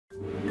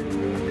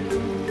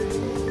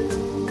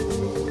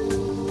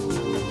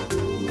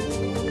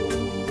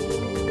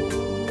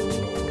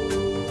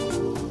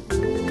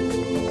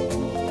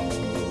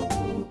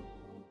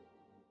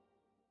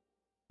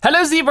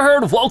Hello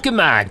Zebraherd, welcome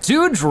back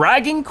to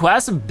Dragon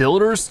Quest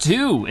Builders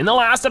 2. In the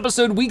last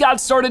episode, we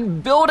got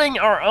started building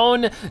our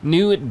own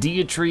new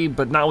Deitree,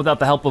 but not without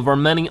the help of our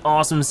many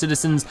awesome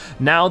citizens.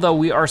 Now though,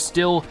 we are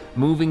still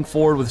moving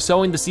forward with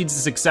sowing the seeds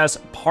of success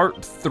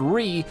part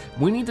 3.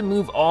 We need to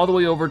move all the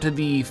way over to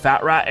the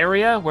Fat Rat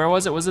area. Where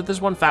was it? Was it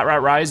this one? Fat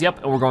Rat Rise,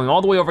 yep. And we're going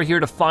all the way over here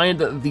to find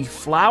the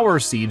flower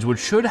seeds, which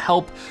should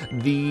help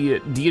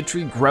the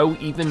Deitree grow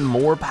even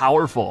more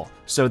powerful.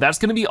 So that's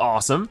gonna be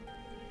awesome.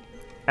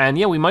 And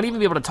yeah, we might even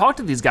be able to talk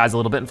to these guys a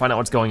little bit and find out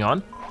what's going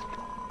on.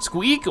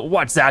 Squeak,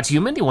 what's that,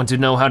 human? You want to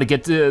know how to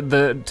get to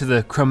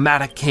the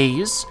chromatic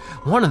caves?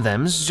 One of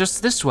them's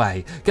just this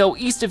way. Go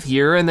east of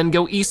here and then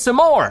go east some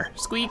more.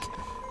 Squeak,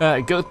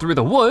 go through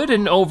the wood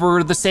and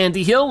over the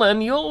sandy hill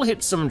and you'll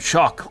hit some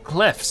chalk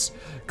cliffs.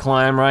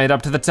 Climb right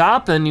up to the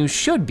top and you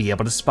should be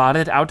able to spot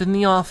it out in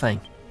the offing.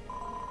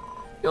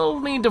 You'll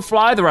need to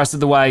fly the rest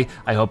of the way.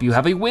 I hope you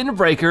have a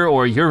windbreaker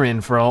or you're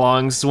in for a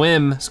long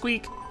swim.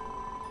 Squeak.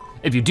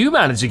 If you do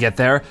manage to get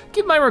there,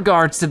 give my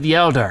regards to the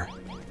Elder.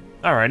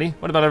 Alrighty,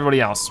 what about everybody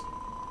else?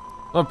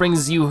 What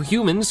brings you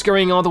humans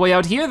scurrying all the way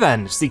out here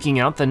then? Seeking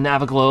out the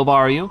Naviglobe,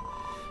 are you?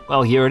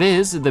 Well, here it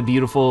is, the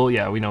beautiful,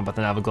 yeah, we know about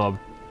the Naviglobe.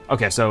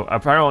 Okay, so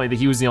apparently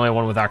he was the only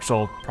one with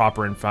actual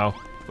proper info,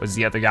 was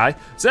the other guy.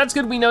 So that's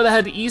good, we know to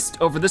head east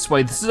over this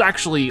way. This is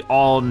actually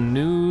all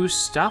new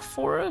stuff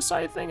for us,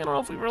 I think. I don't know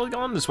if we've really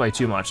gone this way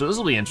too much, so this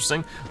will be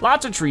interesting.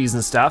 Lots of trees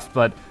and stuff,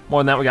 but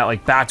more than that, we got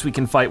like bats we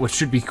can fight, which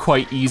should be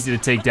quite easy to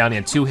take down.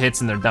 Yeah, 2 hits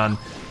and they're done.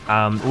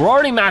 We're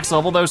already max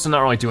level though, so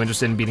not really too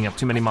interested in beating up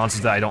too many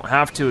monsters that I don't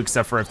have to,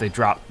 except for if they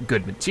drop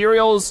good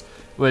materials,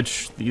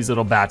 which these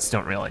little bats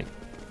don't really.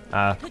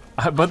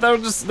 But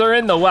they're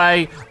in the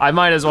way. I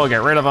might as well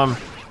get rid of them.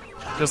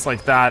 Just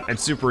like that,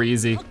 it's super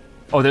easy.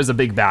 Oh, there's a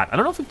big bat. I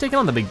don't know if we've taken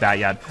on the big bat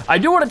yet. I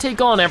do want to take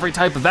on every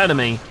type of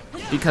enemy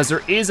because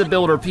there is a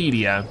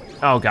Builderpedia.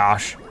 Oh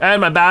gosh, and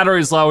my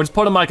battery's low. It's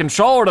putting my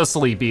controller to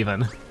sleep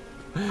even.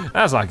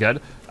 That's not good.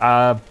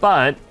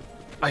 But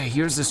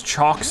here's this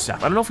chalk stuff.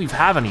 I don't know if we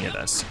have any of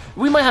this.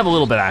 We might have a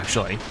little bit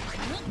actually.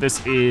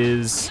 This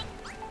is,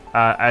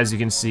 as you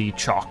can see,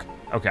 chalk.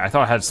 Okay, I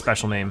thought it had a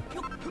special name.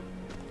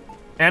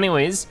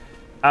 Anyways,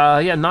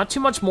 yeah, not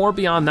too much more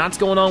beyond that's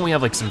going on. We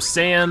have like some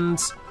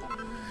sand.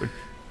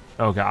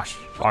 Oh gosh,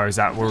 or is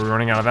that where we're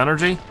running out of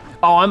energy?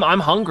 Oh, I'm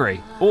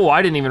hungry. Oh,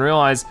 I didn't even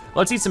realize.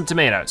 Let's eat some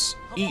tomatoes.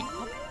 Eat.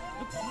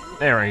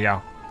 There we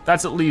go.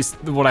 That's at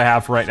least what I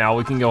have for right now.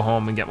 We can go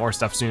home and get more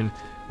stuff soon.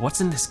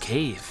 What's in this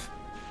cave?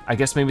 I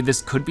guess maybe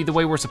this could be the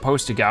way we're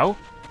supposed to go.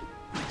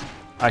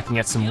 I can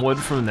get some wood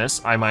from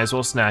this. I might as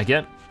well snag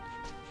it.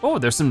 Oh,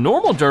 there's some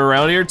normal dirt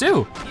around here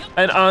too.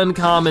 An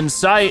uncommon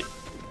sight.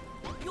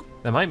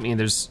 That might mean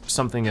there's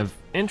something of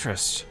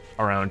interest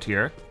around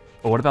here.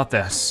 But what about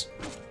this?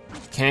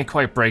 Can't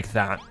quite break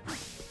that.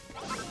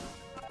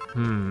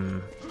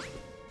 All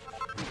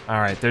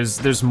right,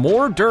 there's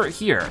more dirt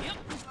here.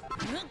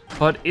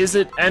 But is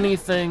it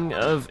anything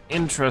of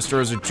interest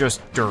or is it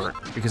just dirt?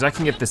 Because I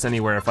can get this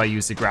anywhere if I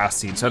use the grass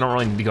seed, so I don't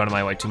really need to go out of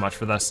my way too much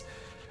for this.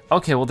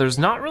 Okay, well there's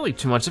not really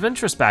too much of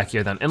interest back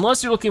here then,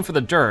 unless you're looking for the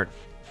dirt.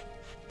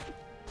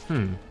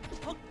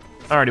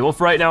 Alrighty, well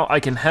for right now, I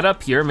can head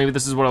up here. Maybe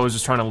this is what I was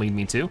just trying to lead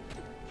me to.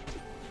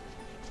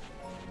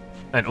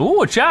 And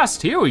ooh, a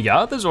chest, here we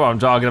go. This is what I'm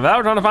talking about.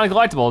 We're trying to find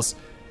collectibles.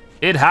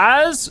 It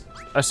has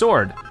a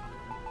sword.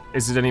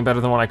 Is it any better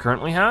than what I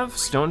currently have?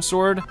 Stone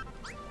sword?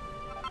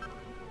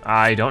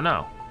 I don't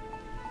know.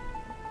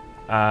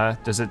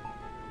 Does it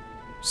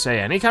say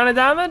any kind of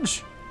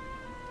damage?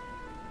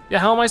 Yeah,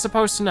 how am I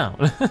supposed to know?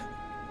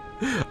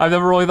 I've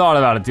never really thought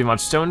about it too much.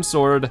 Stone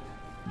sword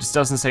just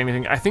doesn't say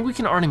anything. I think we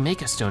can already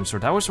make a stone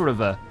sword. That was sort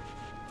of a,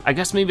 I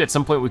guess maybe at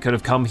some point we could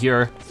have come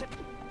here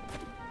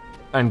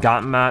and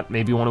gotten that,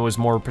 maybe when it was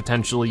more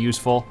potentially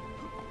useful.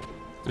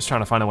 Just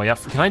trying to find a way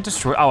up. Can I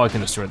destroy, oh, I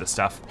can destroy this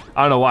stuff.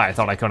 I don't know why I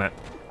thought I couldn't.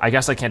 I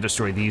guess I can't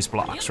destroy these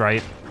blocks,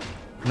 right?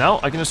 No,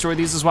 I can destroy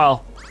these as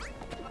well.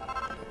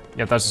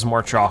 Yep, that's just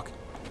more chalk.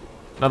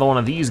 Another one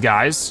of these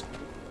guys.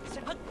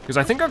 Because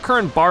I think our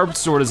current barbed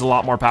sword is a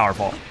lot more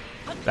powerful.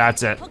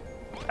 That's it.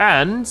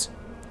 And,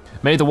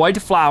 may the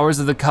white flowers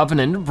of the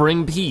covenant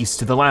bring peace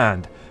to the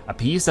land. A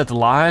peace that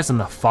lies on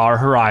the far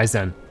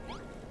horizon.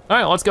 All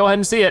right, let's go ahead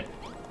and see it.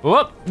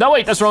 Whoop, no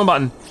wait, that's the wrong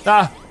button.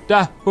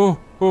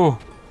 Ooh,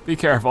 be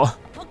careful.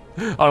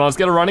 Oh no, let's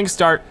get a running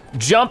start.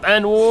 Jump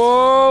and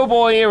whoa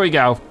boy, here we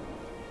go.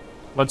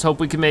 Let's hope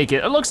we can make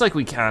it. It looks like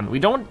we can. We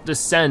don't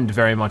descend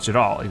very much at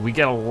all. Like, we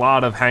get a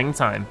lot of hang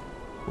time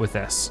with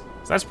this.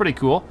 So that's pretty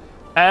cool.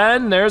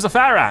 And there's a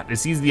fat rat.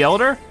 Is he the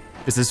elder?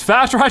 This is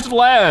fat rat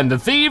land. The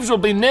thieves will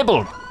be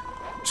nibbled.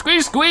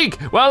 Squeak, squeak.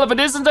 Well, if it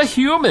isn't a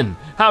human,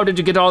 how did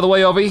you get all the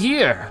way over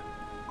here?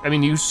 I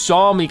mean, you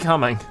saw me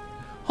coming.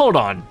 Hold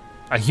on.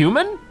 A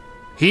human?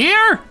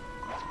 Here?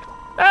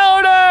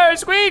 Elder,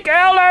 squeak,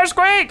 elder,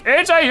 squeak!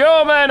 It's a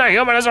human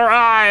has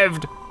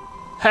arrived!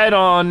 Head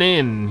on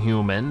in,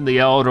 human. The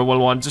elder will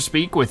want to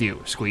speak with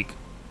you, squeak.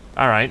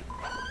 All right.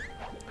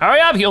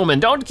 Hurry up,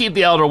 human, don't keep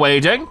the elder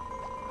waiting.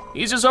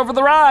 He's just over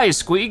the rise,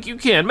 squeak, you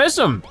can't miss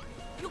him.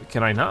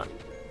 Can I not?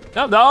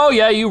 Oh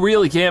yeah, you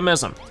really can't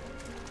miss him.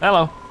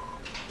 Hello.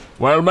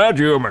 Well met,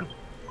 human.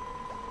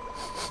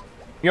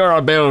 You're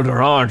a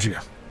builder, aren't you?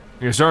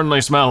 You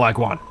certainly smell like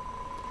one.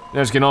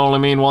 This can only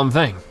mean one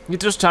thing.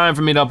 It's just time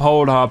for me to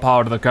uphold our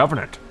part of the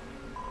covenant.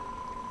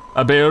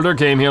 A builder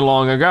came here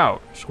long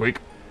ago, squeak.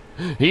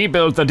 He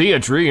built the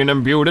Deitree and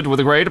imbued it with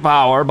great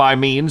power by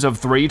means of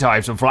 3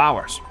 types of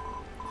flowers.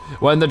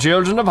 When the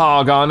children of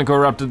Hargon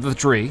corrupted the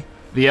tree,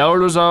 the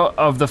elders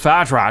of the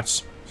fat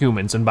rats,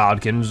 humans and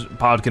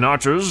podkin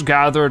archers,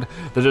 gathered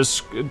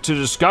to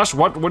discuss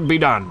what would be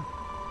done.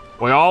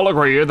 We all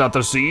agreed that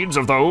the seeds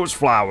of those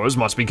flowers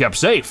must be kept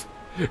safe,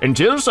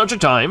 until such a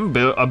time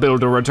a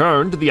builder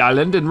returned to the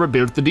island and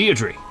rebuilt the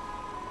Deitree.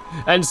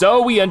 And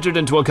so we entered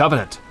into a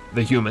covenant,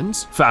 the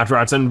humans, fat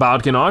rats, and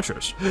bodkin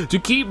archers, to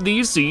keep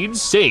these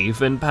seeds safe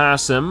and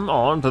pass them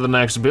on to the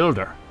next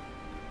builder.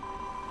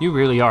 You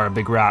really are a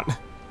big rat.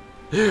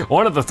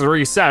 One of the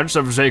 3 sets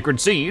of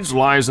sacred seeds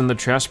lies in the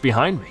chest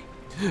behind me.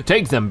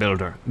 Take them,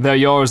 builder. They're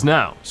yours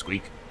now,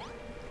 squeak.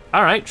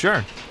 All right,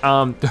 sure.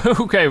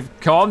 Okay,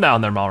 calm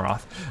down there,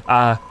 Malroth.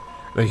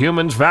 The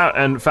humans, fat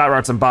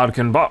rats, and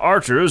bodkin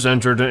archers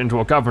entered into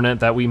a covenant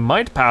that we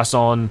might pass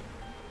on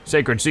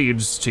sacred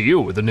seeds to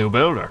you, the new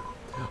builder.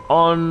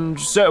 One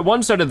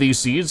set of these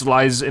seeds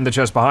lies in the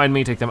chest behind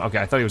me. Take them. Okay,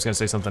 I thought he was gonna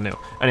say something new.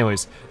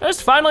 Anyways, nice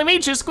to finally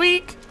meet you,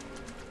 Squeak.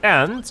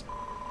 And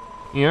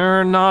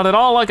you're not at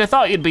all like I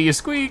thought you'd be, you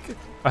Squeak.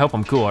 I hope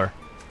I'm cooler.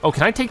 Oh,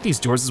 can I take these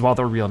doors as well?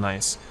 They're real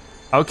nice.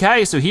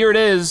 Okay, so here it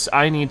is.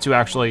 I need to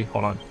actually,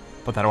 hold on,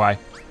 put that away.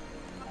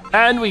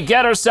 And we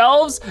get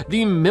ourselves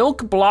the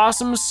milk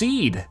blossom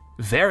seed.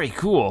 Very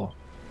cool.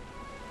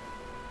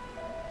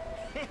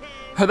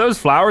 Are those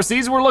flower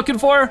seeds we're looking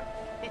for?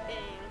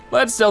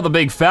 Let's tell the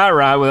big fat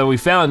rat that we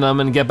found them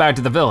and get back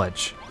to the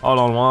village. Hold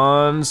on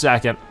 1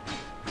 second.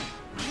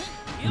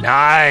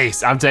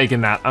 Nice, I'm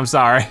taking that, I'm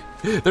sorry.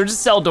 They're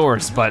just cell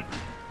doors, but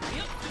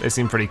they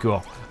seem pretty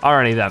cool.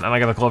 Alrighty then, and I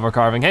got the clover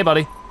carving. Hey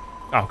buddy.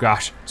 Oh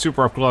gosh,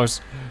 super up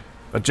close.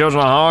 The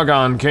children of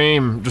Hargon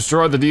came,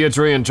 destroyed the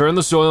Deitree, and turned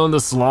the soil into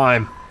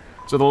slime.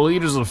 So the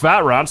leaders of the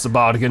fat rats, the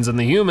bodkins, and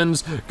the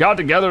humans got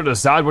together to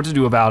decide what to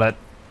do about it.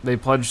 They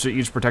pledged to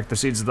each protect the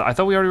seeds of the, I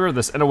thought we already read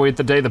this, and await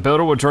the day the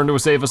builder would turn to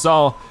save us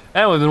all,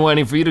 and we've been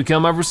waiting for you to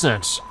come ever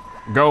since.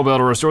 Go,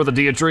 builder, restore the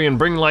Deitree and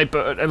bring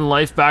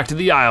life back to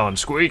the island,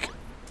 squeak.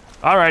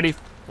 Alrighty,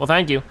 well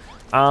thank you.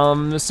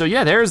 So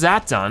yeah, there's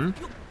that done.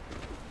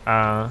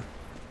 And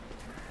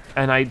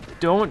I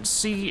don't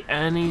see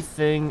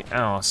anything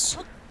else.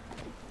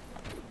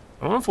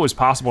 I don't know if it was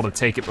possible to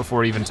take it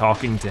before even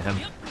talking to him.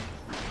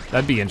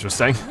 That'd be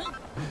interesting.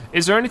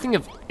 Is there anything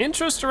of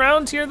interest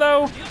around here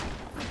though?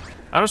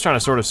 I'm just trying to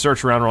sort of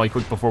search around really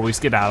quick before we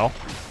skedaddle.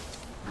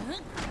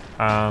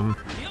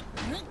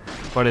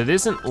 But it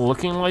isn't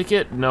looking like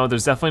it. No,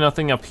 there's definitely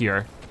nothing up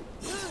here.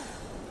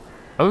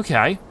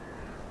 Okay.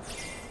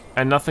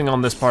 And nothing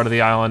on this part of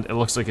the island. It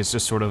looks like it's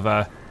just sort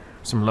of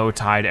some low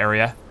tide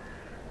area.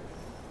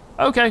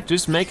 Okay,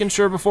 just making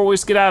sure before we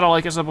skedaddle,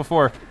 like I said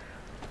before.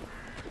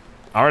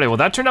 Alrighty, well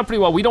that turned out pretty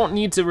well. We don't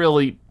need to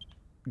really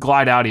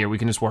glide out of here. We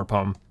can just warp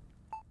home.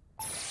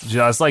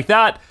 Just like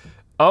that.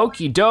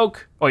 Okie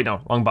doke. Oh wait,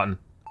 no, wrong button.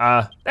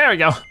 There we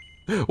go.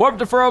 Warp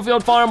to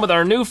Furrowfield Farm with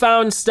our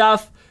newfound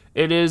stuff.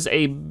 It is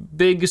a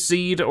big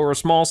seed or a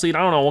small seed.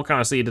 I don't know what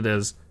kind of seed it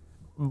is.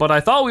 But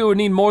I thought we would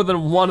need more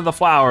than one of the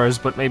flowers,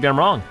 but maybe I'm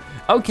wrong.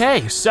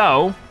 Okay,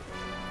 so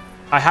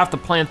I have to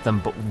plant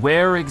them, but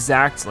where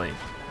exactly?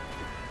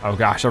 Oh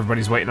gosh,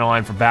 everybody's waiting in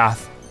line for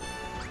bath.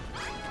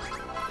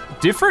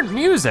 Different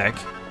music?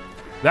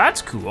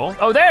 That's cool.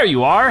 Oh, there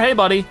you are, hey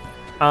buddy.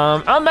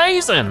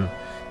 Amazing.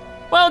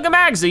 Welcome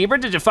back, Zebra.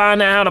 Did you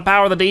find out how to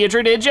power the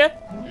Deitree, did you?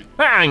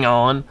 Hang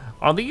on,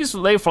 are these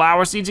the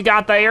flower seeds you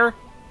got there?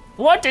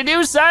 What did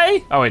you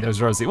say? Oh wait,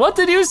 there's Rosie. What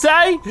did you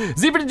say?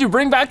 Zebra, did you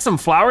bring back some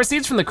flower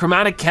seeds from the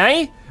Chromatic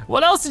K?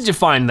 What else did you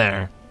find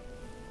there?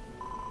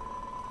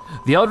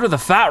 The elder of the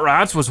fat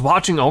rats was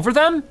watching over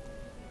them?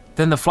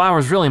 Then the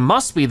flowers really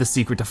must be the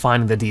secret to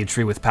finding the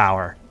Deitree with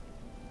power.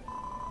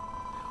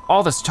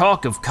 All this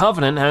talk of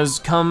covenant has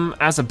come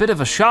as a bit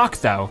of a shock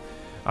though.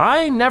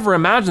 I never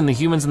imagined the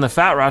humans and the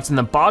fat rats and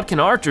the bodkin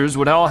archers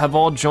would have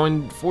all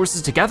joined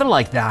forces together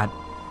like that.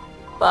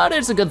 But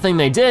it's a good thing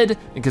they did,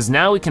 because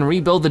now we can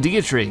rebuild the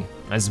Deitree,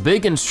 as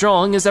big and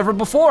strong as ever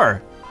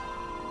before.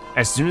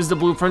 As soon as the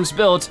blueprint's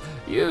built,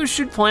 you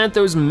should plant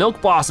those milk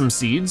blossom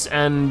seeds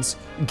and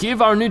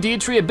give our new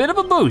Deitree a bit of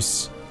a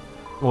boost.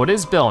 Well, it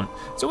is built,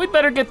 so we'd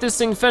better get this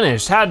thing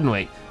finished, hadn't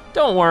we?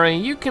 Don't worry,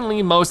 you can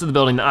leave most of the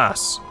building to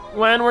us.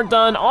 When we're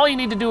done, all you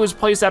need to do is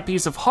place that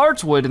piece of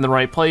heartwood in the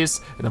right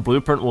place, and the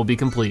blueprint will be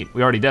complete.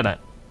 We already did it.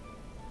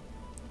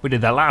 We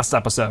did that last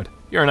episode.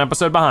 You're an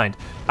episode behind.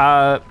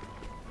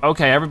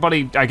 Okay,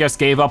 everybody, I guess,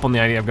 gave up on the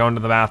idea of going to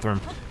the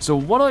bathroom. So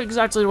what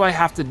exactly do I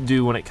have to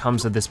do when it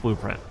comes to this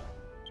blueprint?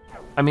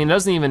 I mean, it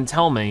doesn't even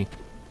tell me.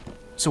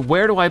 So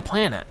where do I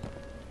plant it?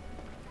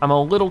 I'm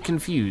a little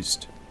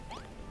confused.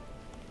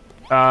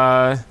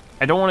 I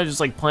don't wanna just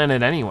like plant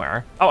it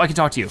anywhere. Oh, I can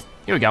talk to you.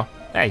 Here we go,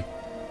 hey.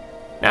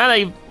 Now that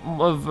you've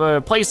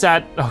place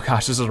at, oh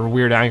gosh, this is a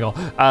weird angle.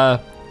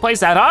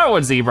 Place at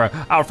Harwood,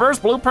 Zebra. Our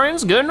first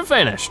blueprint's good and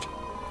finished.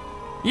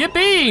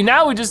 Yippee,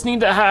 now we just need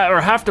to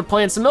have to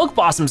plant some milk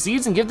blossom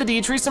seeds and give the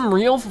Deitree some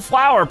real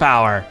flower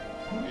power.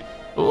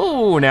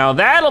 Ooh, now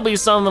that'll be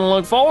something to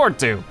look forward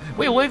to.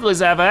 We weeklies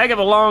live a heck of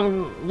a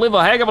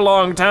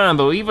long time,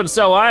 but even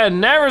so, I had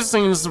never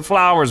seen some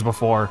flowers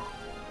before.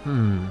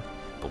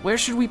 But where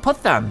should we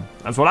put them?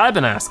 That's what I've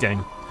been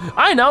asking.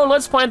 I know,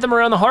 let's plant them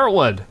around the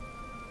Heartwood.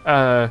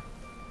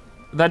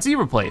 That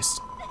Zebra placed.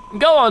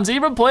 Go on,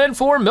 Zebra, plant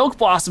 4 milk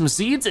blossom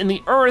seeds in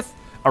the earth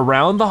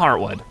around the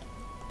Heartwood.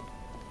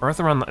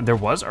 There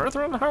was earth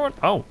around the Heartwood?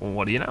 Oh, well,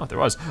 what do you know, there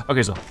was.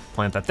 Okay, so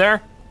plant that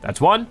there. That's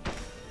 1,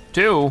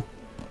 2,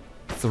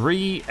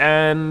 3,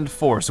 and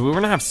 4. So we're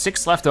gonna have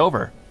 6 left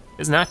over.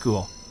 Isn't that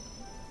cool?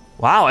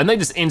 Wow, and they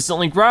just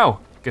instantly grow.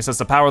 Guess that's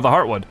the power of the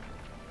Heartwood.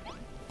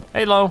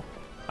 Hey, Lo,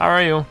 how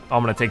are you? Oh,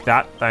 I'm gonna take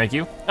that, thank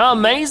you.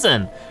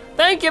 Amazing,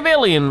 thank you,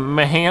 Billy,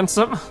 my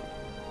handsome.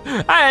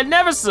 I had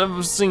never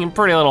seen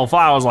pretty little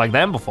flowers like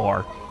them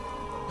before.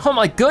 Oh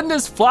my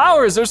goodness,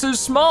 flowers, they're so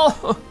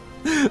small,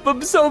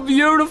 but so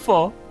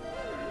beautiful.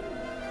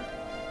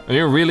 Are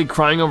you really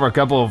crying over a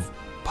couple of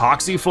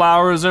poxy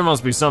flowers? There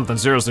must be something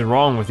seriously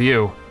wrong with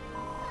you.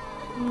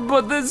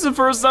 But this is the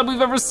first time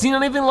we've ever seen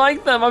anything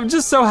like them. I'm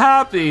just so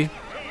happy.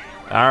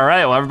 All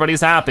right, well,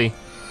 everybody's happy.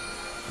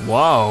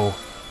 Whoa,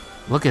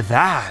 look at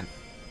that.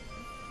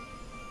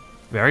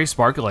 Very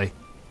sparkly.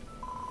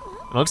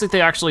 It looks like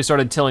they actually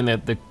started tilling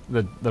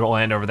the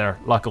land over there,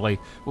 luckily.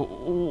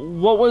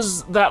 What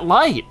was that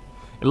light?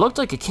 It looked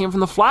like it came from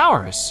the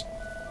flowers.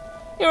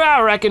 Yeah, I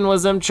reckon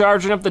was them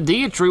charging up the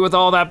Deitree with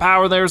all that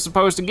power they were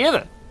supposed to give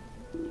it.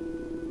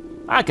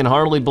 I can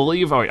hardly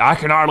believe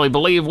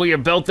we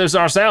have built this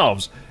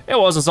ourselves. It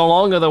wasn't so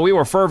long ago that we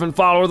were fervent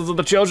followers of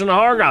the children of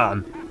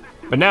Hargon.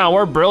 But now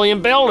we're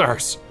brilliant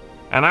builders.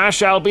 And I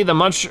shall be the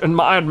much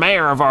admired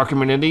mayor of our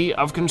community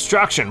of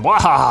construction.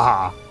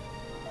 Wahaha!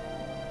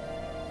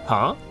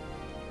 Huh?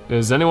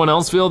 Does anyone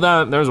else feel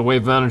that? There's a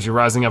wave of energy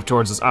rising up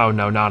towards us. Oh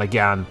no, not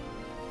again.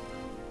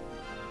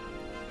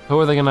 What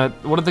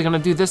are they gonna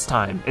do this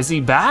time? Is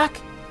he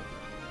back?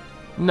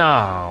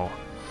 No,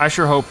 I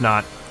sure hope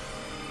not.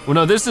 Well,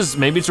 no,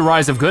 maybe it's a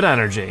rise of good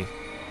energy.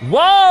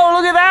 Whoa,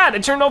 look at that!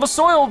 It turned all the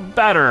soil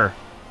better.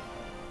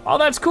 Oh,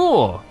 that's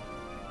cool.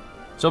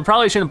 So I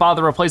probably shouldn't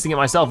bother replacing it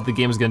myself if the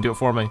game is gonna do it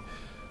for me.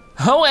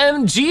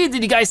 OMG,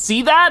 did you guys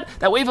see that?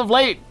 That wave of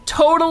light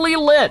totally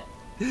lit.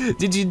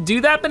 Did you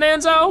do that,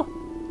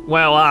 Bonanzo?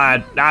 Well,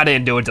 I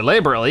didn't do it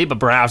deliberately,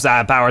 but perhaps I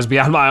have powers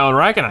beyond my own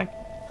reckoning.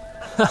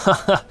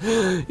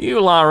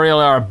 You lot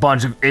really are a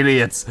bunch of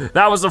idiots.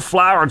 That was a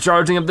flower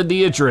charging up the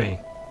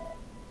Deitree.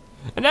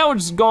 And now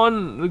it's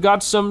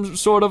got some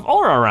sort of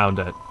aura around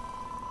it.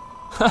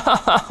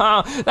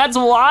 That's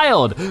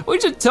wild. We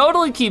should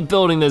totally keep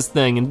building this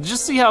thing and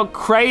just see how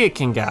cray it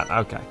can get.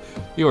 Okay,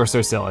 you are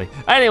so silly.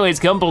 Anyways,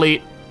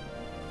 complete.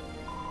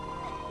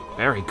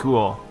 Very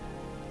cool.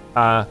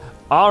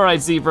 All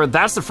right, Zebra,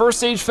 that's the first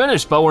stage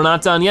finished, but we're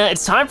not done yet.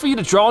 It's time for you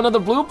to draw another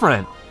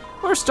blueprint.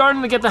 We're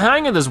starting to get the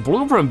hang of this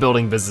blueprint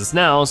building business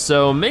now,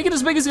 so make it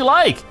as big as you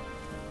like.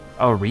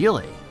 Oh,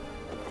 really?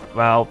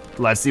 Well,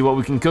 let's see what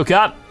we can cook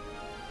up.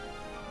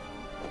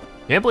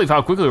 Can't believe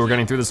how quickly we're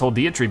getting through this whole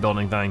Deitree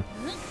building thing.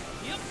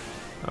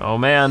 Oh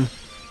man.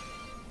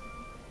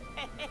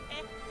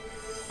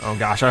 Oh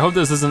gosh, I hope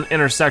this doesn't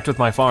intersect with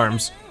my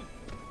farms.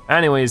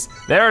 Anyways,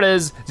 there it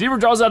is. Zebra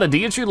draws out a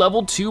Deitree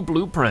level 2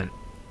 blueprint.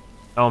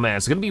 Oh man,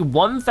 it's gonna be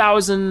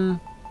 1,000.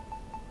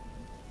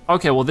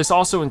 Okay, well this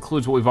also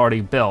includes what we've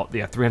already built.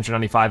 Yeah,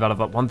 395 out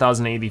of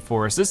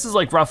 1,084. So this is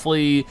like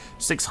roughly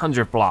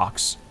 600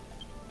 blocks.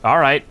 All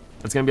right,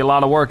 that's gonna be a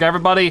lot of work.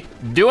 Everybody,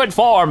 do it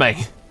for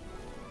me.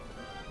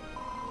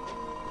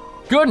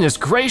 Goodness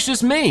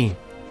gracious me.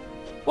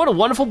 What a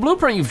wonderful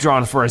blueprint you've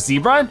drawn for us,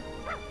 Zebra.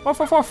 Woof,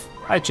 woof, woof.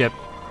 Hi, Chip.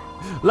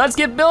 Let's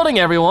get building,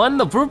 everyone.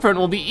 The blueprint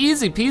will be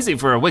easy peasy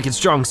for a wicked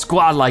strong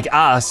squad like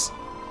us.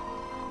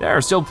 There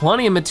are still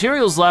plenty of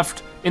materials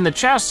left in the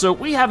chest, so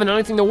we haven't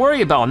anything to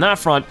worry about on that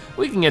front.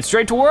 We can get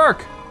straight to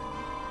work.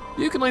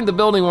 You can leave the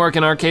building work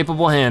in our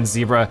capable hands,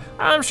 Zebra.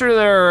 I'm sure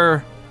there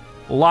are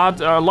a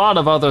lot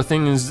of other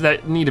things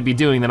that need to be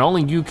doing that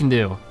only you can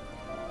do.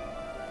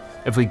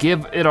 If we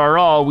give it our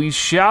all, we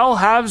shall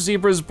have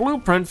Zebra's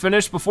blueprint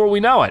finished before we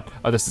know it.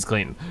 Oh, this is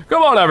clean.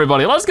 Come on,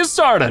 everybody, let's get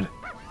started.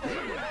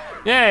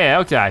 Yeah,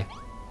 okay.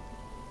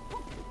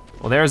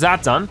 Well, there's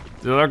that done.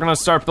 They're gonna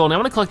start building. I'm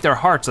gonna collect their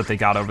hearts that they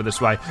got over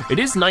this way. It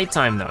is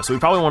nighttime though, so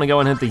we probably wanna go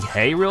and hit the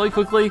hay really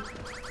quickly.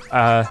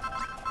 But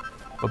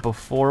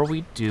before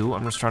we do,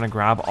 I'm just trying to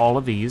grab all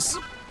of these.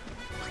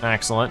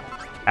 Excellent.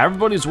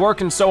 Everybody's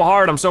working so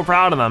hard, I'm so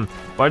proud of them,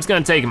 but it's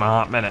gonna take them a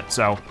hot minute,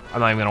 so I'm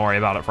not even gonna worry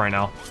about it for right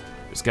now.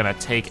 It's gonna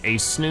take a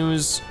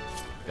snooze.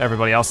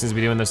 Everybody else seems to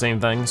be doing the same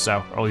thing,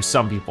 so, or at least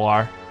some people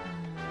are.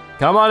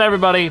 Come on,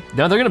 everybody.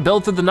 Now they're gonna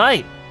build through the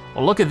night.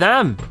 Well, look at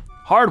them,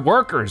 hard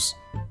workers.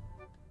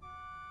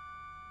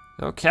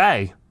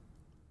 Okay.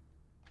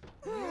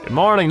 Good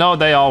morning. No,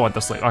 they all went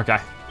to sleep. Okay,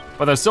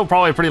 but they're still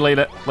probably pretty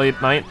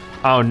late night.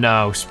 Oh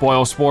no,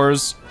 spoil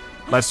spores.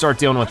 let's start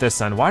dealing with this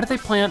then. Why did they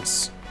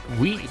plant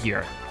wheat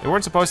here? They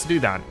weren't supposed to do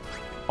that.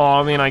 Oh,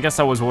 I mean, I guess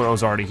that was what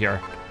was already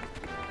here.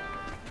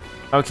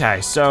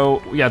 Okay,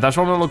 so yeah, that's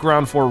what I'm gonna look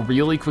around for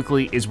really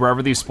quickly, is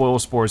wherever these spoil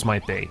spores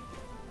might be.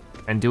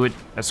 And do it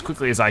as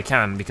quickly as I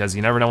can, because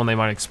you never know when they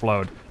might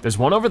explode. There's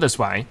one over this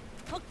way.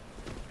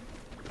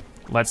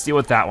 Let's deal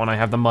with that one. I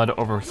have the mud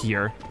over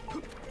here.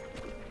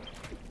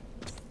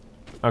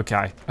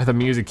 Okay, the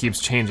music keeps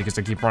changing because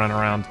I keep running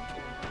around.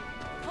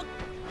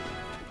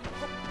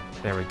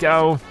 There we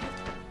go.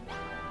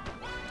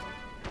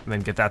 And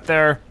then get that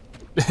there.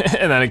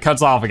 And then it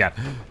cuts off again.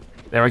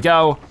 There we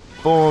go,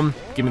 boom,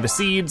 give me the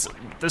seeds.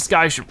 This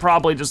guy should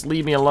probably just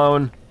leave me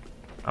alone.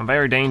 I'm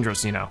very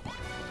dangerous, you know.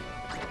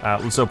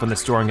 Let's open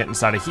this door and get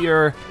inside of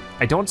here.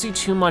 I don't see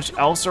too much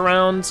else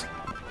around.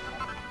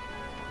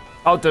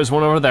 Oh, there's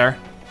one over there.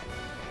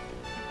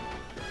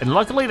 And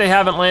luckily they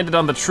haven't landed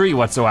on the tree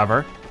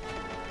whatsoever.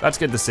 That's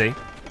good to see.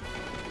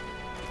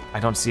 I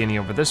don't see any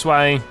over this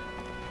way.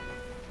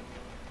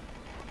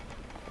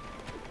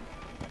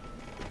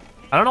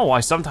 I don't know why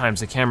sometimes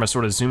the camera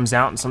sort of zooms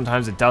out and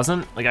sometimes it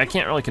doesn't. Like, I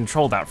can't really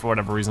control that for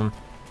whatever reason.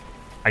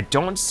 I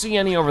don't see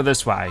any over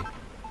this way.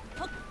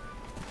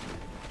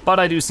 But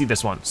I do see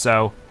this one,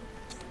 so.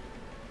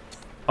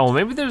 Oh,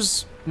 maybe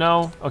there's,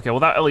 no. Okay,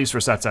 well that at least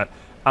resets it.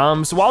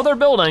 So while they're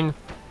building,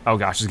 oh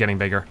gosh, it's getting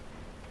bigger.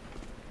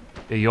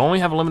 Yeah, you only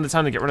have a limited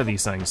time to get rid of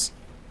these things.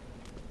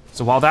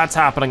 So while that's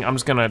happening, I'm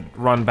just gonna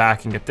run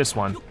back and get this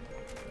one.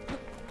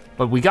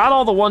 But we got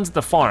all the ones at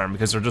the farm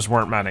because there just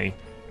weren't many.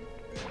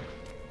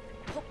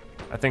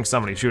 I think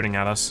somebody's shooting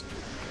at us.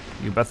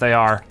 You bet they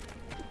are.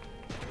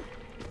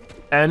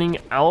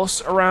 Anything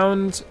else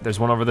around? There's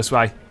one over this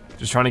way.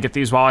 Just trying to get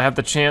these while I have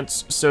the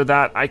chance so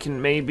that I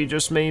can maybe,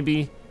 just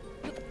maybe.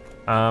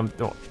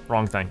 Oh,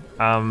 wrong thing.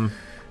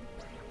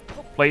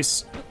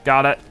 Place,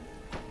 got it.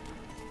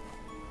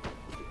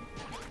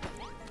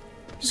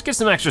 Just get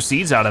some extra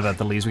seeds out of it at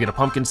the least. We get a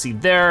pumpkin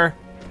seed there.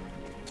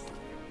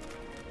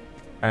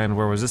 And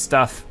where was this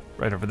stuff?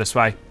 Right over this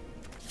way.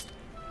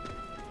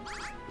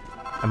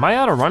 Am I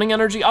out of running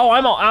energy? Oh,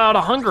 I'm out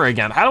of hunger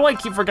again. How do I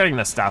keep forgetting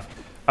this stuff?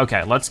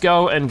 Okay, let's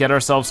go and get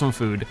ourselves some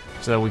food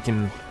so that we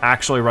can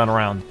actually run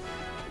around.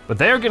 But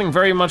they are getting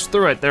very much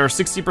through it. They're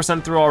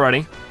 60% through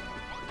already.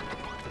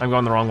 I'm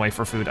going the wrong way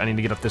for food. I need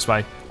to get up this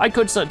way. I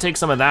could take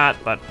some of that,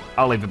 but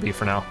I'll leave it be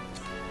for now.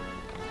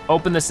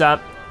 Open this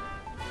up.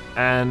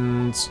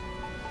 And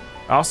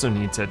I also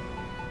need to,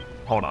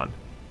 hold on.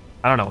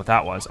 I don't know what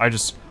that was.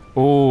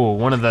 Oh,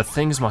 one of the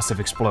things must have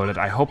exploded.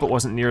 I hope it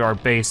wasn't near our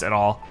base at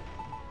all.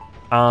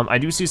 I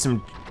do see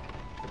some,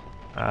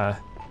 there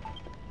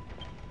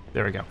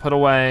we go, put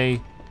away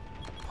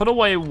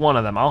one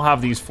of them. I'll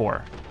have these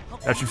 4.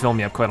 That should fill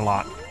me up quite a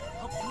lot.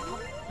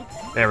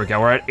 There we go,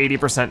 we're at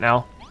 80%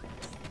 now.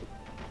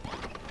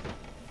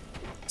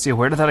 Let's see,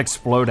 where did that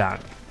explode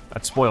at?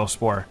 That spoil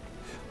spore.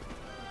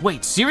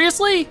 Wait,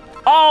 seriously?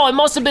 Oh, it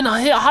must have been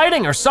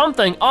hiding or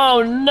something.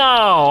 Oh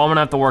no, I'm gonna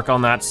have to work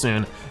on that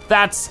soon.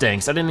 That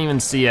stinks, I didn't even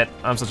see it.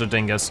 I'm such a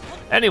dingus.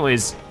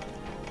 Anyways,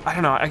 I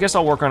don't know, I guess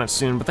I'll work on it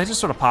soon, but they just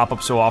sort of pop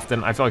up so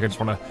often. I feel like I just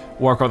wanna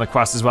work on the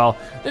quest as well.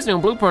 This new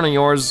blueprint of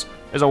yours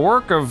is a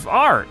work of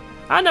art.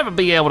 I'd never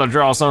be able to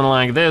draw something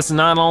like this,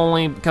 not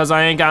only because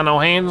I ain't got no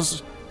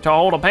hands to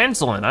hold a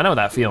pencil in. I know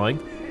that feeling.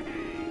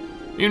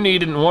 You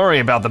needn't worry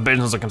about the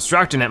business of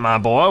constructing it, my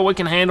boy. We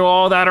can handle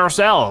all that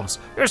ourselves.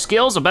 Your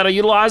skills are better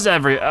utilized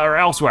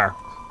elsewhere.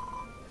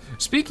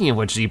 Speaking of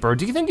which, Zeeper,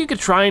 do you think you could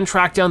try and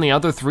track down the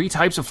other 3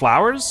 types of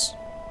flowers?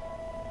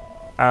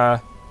 I'm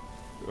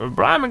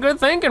a good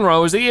thinking,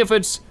 Rosie. If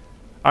it's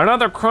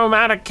another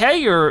chromatic K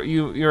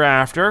you're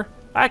after,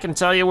 I can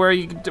tell you where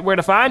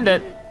to find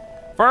it.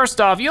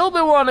 First off, you'll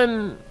be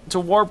wanting to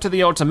warp to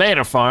the old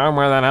tomato farm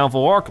where that elf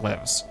orc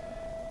lives.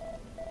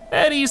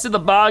 Head east of the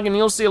bog and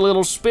you'll see a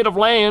little spit of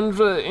land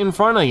in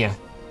front of you.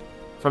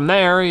 From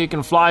there, you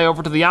can fly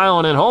over to the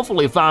island and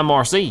hopefully find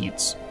more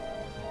seeds.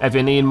 If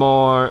you need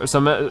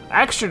some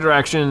extra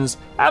directions,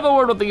 have a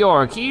word with the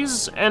orc.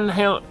 He's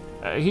a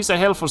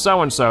helpful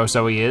so-and-so,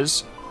 so he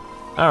is.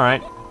 All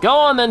right, go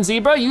on then,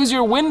 Zebra. Use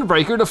your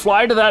windbreaker to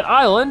fly to that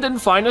island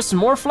and find us some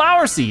more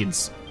flower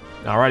seeds.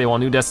 Alrighty, well,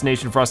 new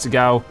destination for us to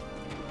go.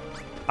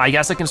 I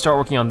guess I can start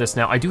working on this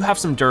now. I do have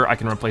some dirt I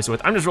can replace it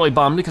with. I'm just really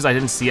bummed because I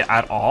didn't see it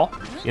at all,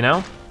 you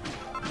know?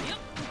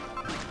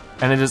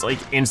 And it just like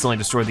instantly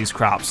destroyed these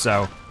crops,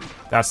 so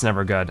that's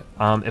never good.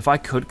 If I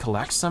could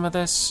collect some of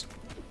this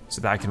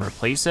so that I can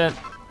replace it,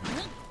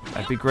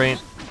 that'd be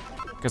great.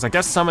 Because I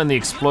guess some in the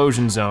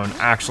explosion zone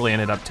actually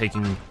ended up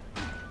taking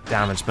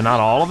damage, but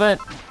not all of it.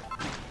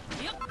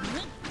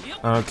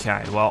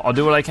 Okay, well, I'll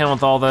do what I can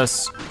with all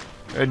this.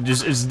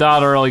 It's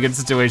not a really good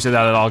situation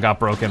that it all got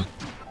broken.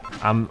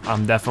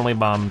 I'm definitely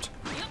bummed.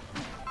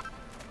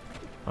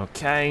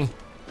 Okay,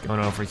 going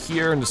over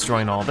here and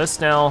destroying all this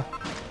now.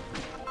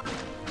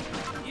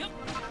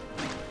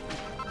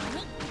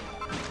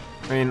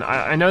 I mean,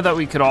 I know that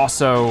we could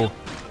also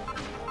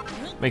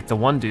make the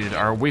one dude,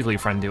 our weekly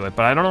friend, do it,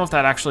 but I don't know if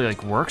that actually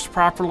like works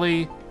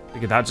properly.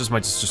 Like that just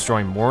might just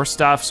destroy more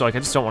stuff, so like I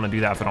just don't want to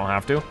do that if I don't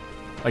have to.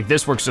 Like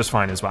this works just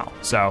fine as well.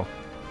 So,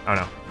 I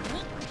don't know,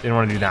 didn't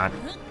wanna do that.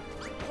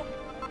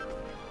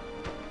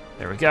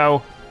 There we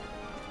go.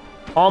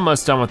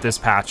 Almost done with this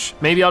patch.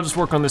 Maybe I'll just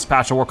work on this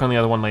patch, I'll work on the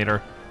other one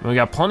later. And we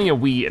got plenty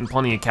of wheat and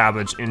plenty of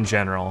cabbage in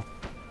general.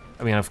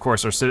 I mean, of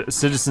course, our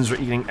citizens are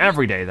eating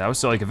every day though,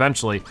 so like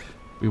eventually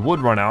we would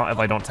run out if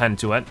I don't tend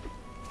to it.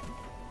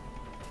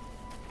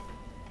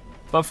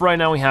 But for right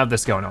now, we have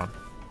this going on.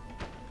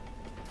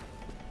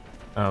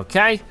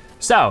 Okay,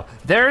 so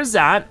there's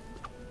that.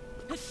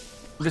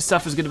 This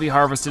stuff is gonna be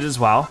harvested as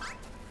well.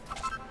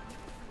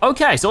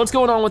 Okay, so what's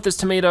going on with this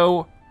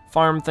tomato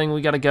farm thing?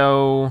 We gotta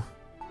go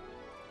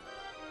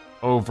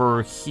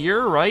over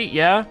here, right?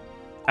 Yeah.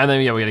 And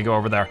then, yeah, we gotta go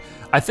over there.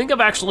 I think I've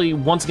actually,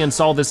 once again,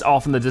 saw this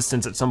off in the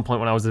distance at some point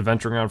when I was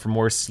adventuring around for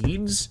more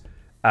seeds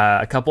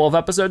a couple of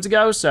episodes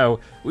ago, so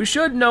we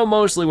should know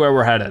mostly where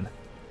we're headed.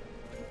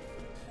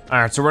 All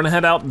right, so we're gonna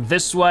head out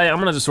this way. I'm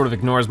gonna just sort of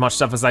ignore as much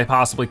stuff as I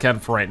possibly can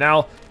for right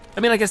now. I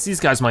mean, I guess these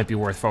guys might be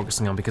worth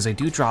focusing on because they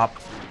do drop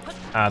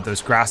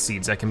those grass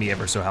seeds that can be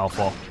ever so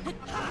helpful.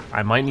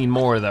 I might need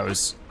more of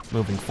those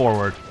moving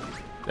forward.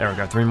 There we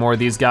go, 3 more of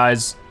these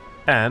guys.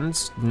 And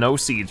no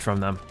seeds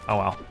from them. Oh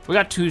well. We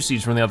got 2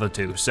 seeds from the other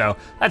 2, so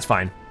that's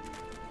fine.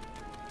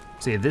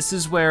 See, this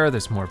is where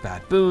there's more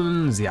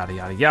baboons, yada,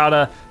 yada,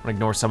 yada. I'm gonna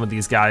ignore some of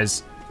these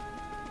guys.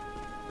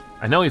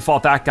 I know we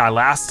fought that guy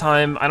last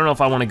time. I don't know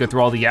if I wanna go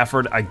through all the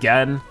effort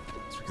again,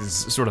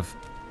 because it sort of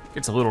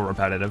gets a little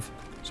repetitive.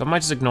 So I might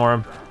just ignore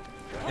him.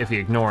 If he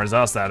ignores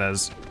us, that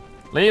is.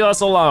 Leave us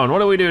alone, what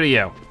do we do to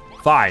you?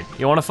 Fine,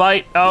 you wanna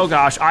fight? Oh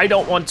gosh, I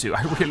don't want to,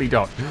 I really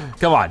don't.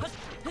 Come on.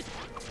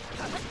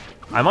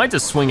 I might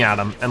just swing at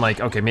him and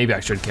like, okay, maybe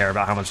I should care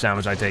about how much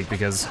damage I take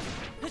because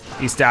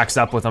he stacks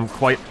up with them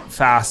quite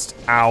fast.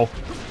 Ow.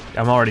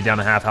 I'm already down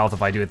to half health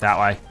if I do it that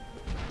way.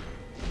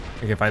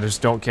 Like if I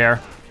just don't care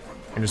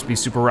and just be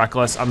super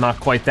reckless. I'm not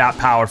quite that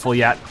powerful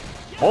yet.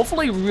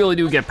 Hopefully we really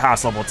do get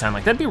past level 10.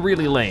 Like that'd be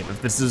really lame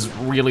if this is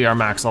really our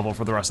max level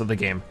for the rest of the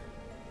game.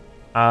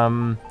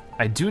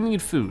 I do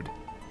need food.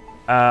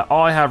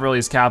 All I have really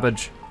is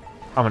cabbage.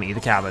 I'm gonna eat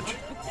the cabbage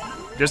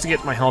just to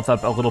get my health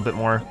up a little bit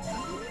more.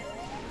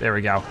 There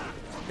we go.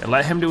 Yeah,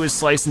 let him do his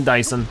slice and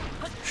dicing.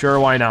 Sure,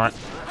 why not?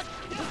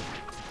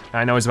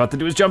 I know he's about to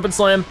do his jump and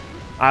slam.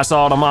 I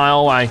saw it a mile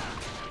away.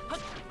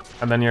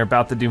 And then you're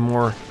about to do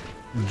more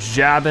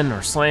jabbing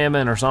or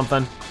slamming or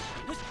something.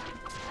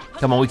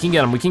 Come on, we can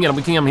get him, we can get him,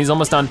 we can get him. He's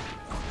almost done.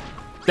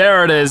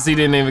 There it is, he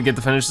didn't even get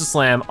to finish the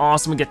slam.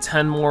 Awesome, we get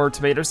 10 more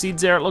tomato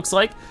seeds there, it looks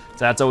like.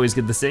 So that's always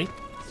good to see.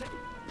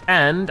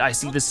 And I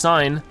see this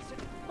sign.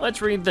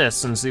 Let's read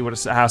this and see what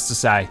it has to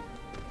say.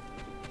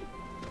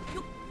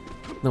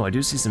 No, I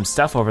do see some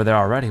stuff over there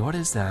already. What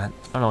is that?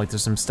 I don't know, like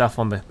there's some stuff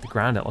on the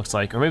ground it looks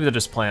like, or maybe they're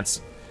just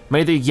plants.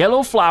 May the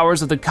yellow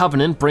flowers of the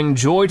covenant bring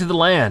joy to the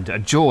land, a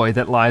joy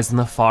that lies in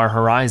the far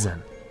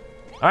horizon.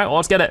 All right, well,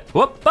 let's get it.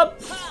 Whoop,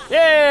 whoop.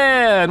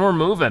 Yeah, and we're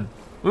moving.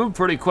 Moving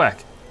pretty quick.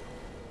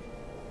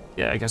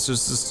 Yeah, I guess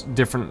there's just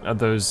different of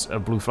those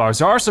blue flowers.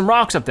 There are some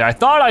rocks up there. I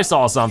thought I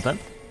saw something.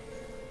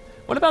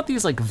 What about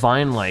these like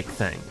vine-like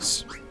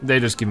things? They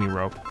just give me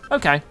rope.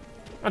 Okay,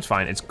 that's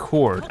fine. It's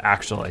cord,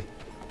 actually.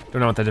 Don't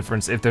know what the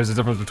difference, if there's a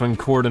difference between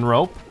cord and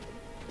rope.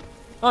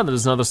 Oh,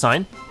 there's another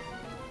sign.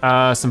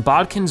 Some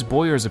bodkins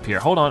boyars appear.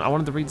 Hold on, I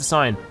wanted to read the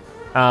sign.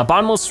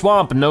 Bottomless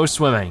swamp, no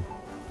swimming.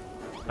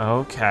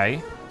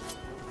 Okay.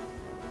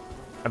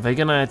 Are they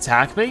gonna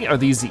attack me? Are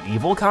these the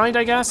evil kind,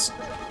 I guess?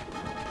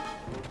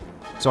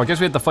 So I guess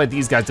we have to fight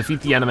these guys,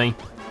 defeat the enemy.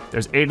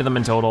 There's 8 of them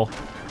in total.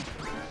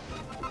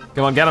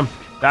 Come on, get them.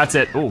 That's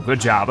it. Oh, good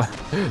job.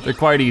 They're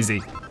quite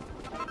easy.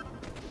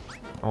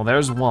 Well,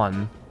 there's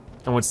one.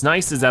 And what's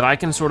nice is that I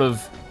can sort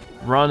of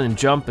run and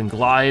jump and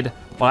glide,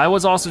 but I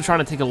was also trying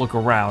to take a look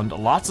around.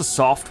 Lots of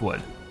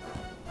softwood.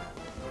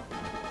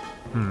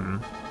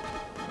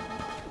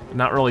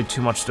 Not really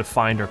too much to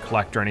find or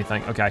collect or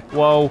anything. Okay,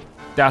 whoa,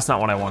 that's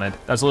not what I wanted.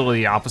 That's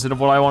literally the opposite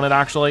of what I wanted,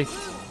 actually.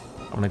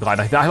 I'm gonna glide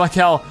like that. I like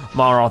how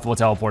Malroth will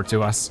teleport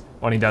to us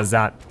when he does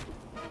that.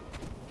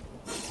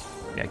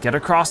 Yeah, get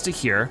across to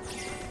here.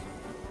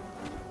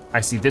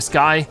 I see this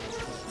guy.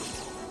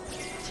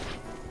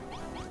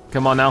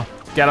 Come on now.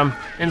 Get him,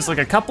 and it's like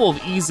a couple of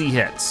easy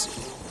hits.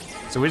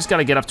 So we just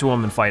gotta get up to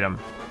him and fight him.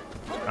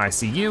 I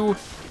see you.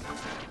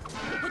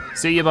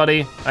 See you,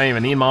 buddy. I don't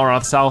even need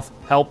Malroth's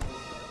help,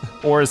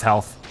 or his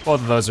health.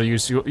 Both of those are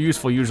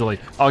useful usually.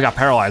 Oh, I got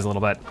paralyzed a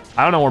little bit.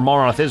 I don't know where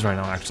Malroth is right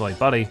now, actually.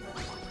 Buddy,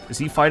 is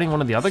he fighting one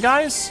of the other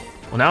guys?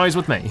 Well, now he's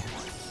with me.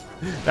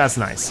 That's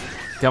nice.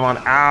 Come on,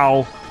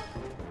 ow.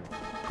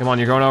 Come on,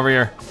 you're going over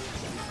here.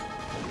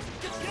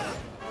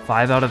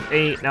 5 out of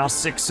 8, now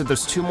 6, so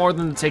there's 2 more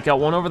than to take out,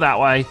 1 over that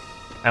way,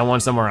 and 1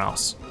 somewhere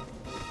else.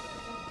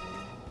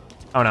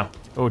 Oh no,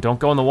 oh, don't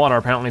go in the water,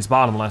 apparently it's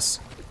bottomless.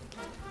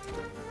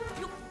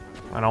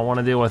 I don't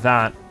wanna deal with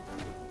that.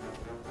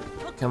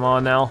 Come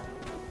on now.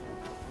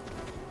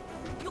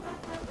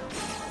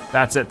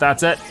 That's it,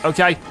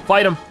 okay,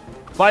 fight him,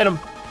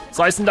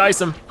 slice and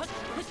dice him.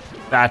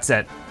 That's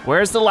it,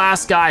 where's the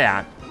last guy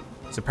at?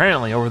 It's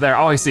apparently over there,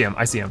 oh, I see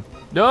him.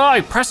 No,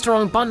 I pressed the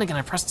wrong button again,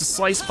 I pressed the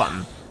slice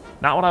button.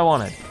 Not what I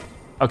wanted.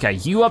 Okay,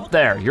 you up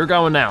there, you're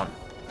going down.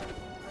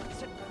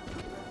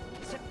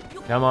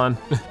 Come on.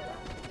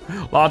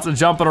 Lots of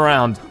jumping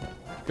around.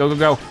 Go, go,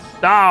 go.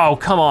 Oh,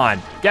 come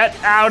on. Get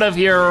out of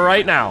here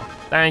right now.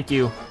 Thank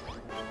you.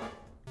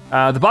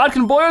 The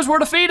Bodkin boys were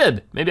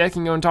defeated. Maybe I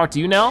can go and talk to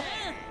you now?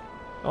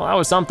 Well, that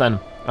was something. All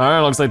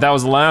right, looks like that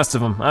was the last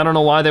of them. I don't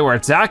know why they were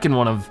attacking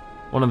one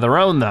of their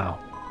own though.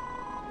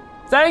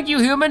 Thank you,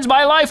 humans,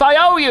 my life I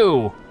owe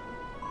you.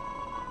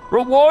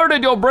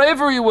 Rewarded your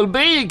bravery will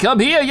be. Come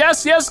here,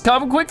 yes, yes,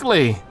 come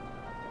quickly.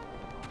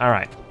 All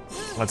right,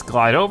 let's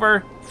glide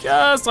over,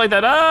 just like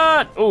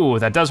that. Ooh,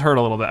 that does hurt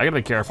a little bit. I gotta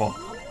be careful.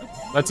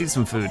 Let's eat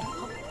some food.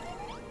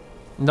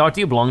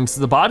 Naughty belongs to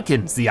the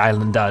Bodkins, the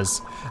island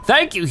does.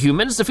 Thank you,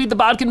 humans, defeat the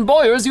Bodkin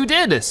boyers, you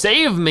did.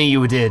 Save me,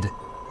 you did.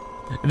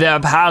 Their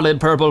pallid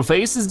purple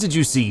faces did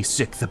you see?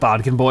 Sick the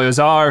Bodkin boyers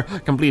are,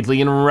 completely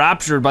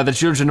enraptured by the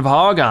children of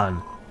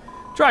Hargon.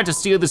 Tried to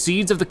steal the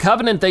seeds of the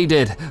covenant they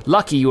did.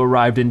 Lucky you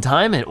arrived in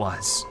time it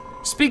was.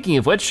 Speaking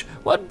of which,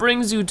 what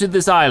brings you to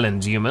this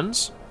island,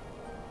 humans?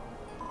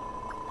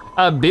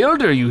 A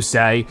builder, you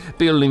say?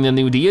 Building the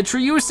new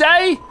Deitree, you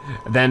say?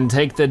 Then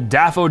take the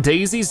daffo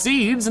daisy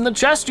seeds in the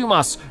chest you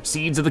must.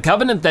 Seeds of the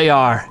covenant they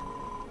are.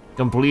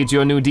 Complete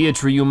your new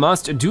Deitree you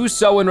must. Do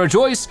so and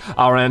rejoice.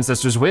 Our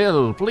ancestors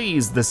will.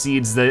 Please, the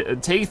seeds,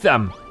 take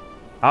them.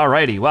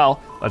 Alrighty,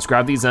 well, let's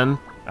grab these in.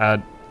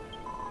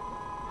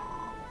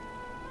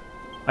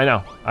 I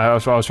know,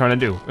 that's what I was trying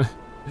to do.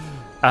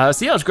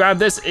 So yeah, let's grab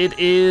this. It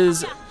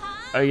is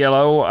a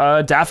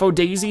yellow daffo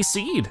daisy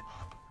seed.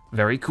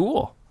 Very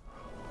cool.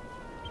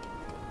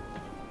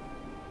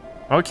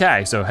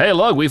 Okay, so hey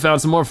look, we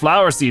found some more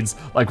flower seeds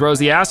like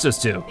Rosie asked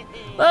us to.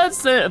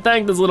 Let's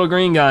thank this little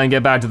green guy and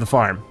get back to the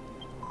farm.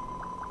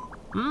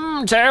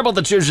 Terrible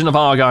the children of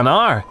Argon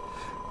are.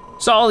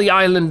 Saw the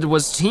island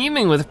was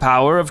teeming with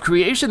power of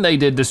creation they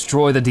did,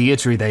 destroy the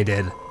Deitree they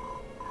did.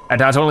 And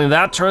not only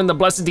that, turned the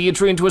blessed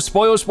Deitree into a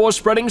spoil spore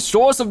spreading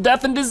source of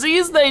death and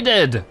disease they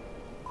did.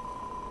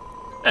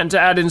 And to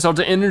add insult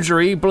to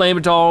injury, blame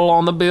it all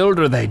on the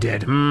builder they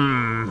did.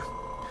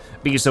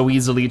 Be so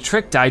easily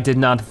tricked, I did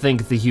not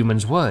think the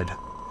humans would.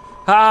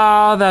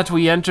 Ah, that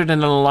we entered in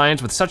an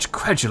alliance with such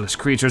credulous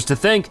creatures to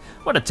think,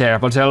 what a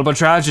terrible, terrible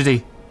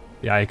tragedy.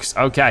 Yikes,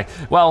 okay.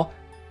 Well,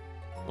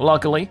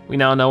 luckily, we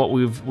now know what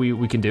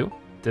we can do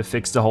to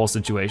fix the whole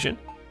situation.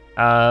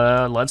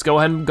 Let's go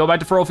ahead and go back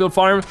to Furrowfield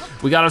Farm.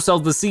 We got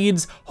ourselves the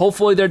seeds.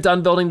 Hopefully they're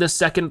done building the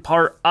second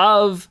part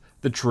of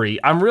the tree.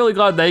 I'm really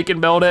glad they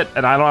can build it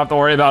and I don't have to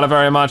worry about it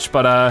very much,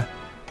 but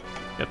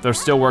yep, they're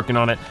still working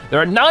on it.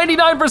 They're at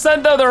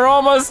 99% though, they're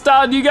almost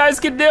done. You guys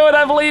can do it,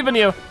 I believe in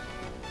you.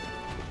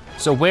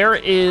 So where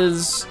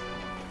is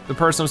the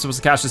person I'm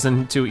supposed to cash this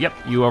into? Yep,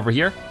 you over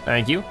here,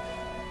 thank you.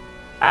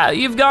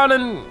 You've gone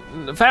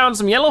and found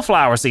some yellow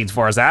flower seeds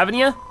for us, haven't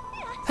you?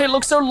 They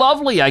look so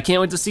lovely, I can't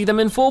wait to see them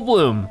in full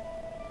bloom.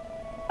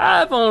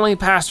 If only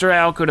Pastor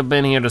Al could have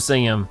been here to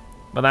see him,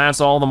 but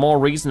that's all the more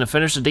reason to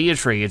finish the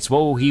Deitree. It's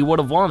what he would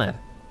have wanted.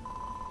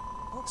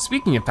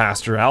 Speaking of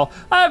Pastor Al,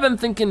 I've been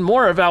thinking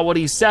more about what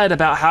he said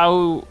about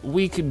how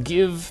we could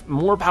give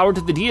more power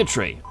to the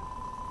Deitree.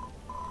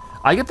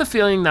 I get the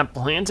feeling that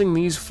planting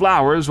these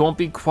flowers won't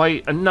be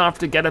quite enough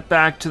to get it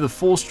back to the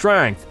full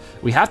strength.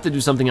 We have to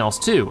do something else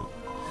too.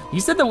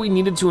 He said that we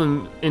needed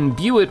to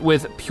imbue it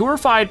with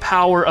purified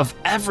power of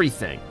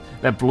everything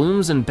that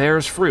blooms and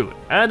bears fruit,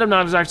 and I'm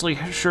not exactly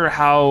sure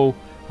how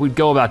we'd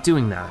go about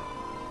doing that.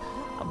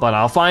 But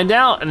I'll find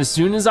out, and as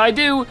soon as I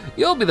do,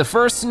 you'll be the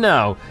first to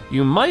know.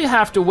 You might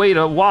have to wait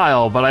a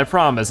while, but I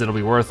promise it'll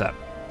be worth it.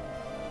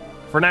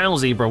 For now,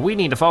 Zebra, we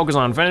need to focus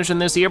on finishing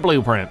this here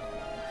blueprint.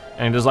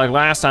 And just like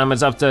last time,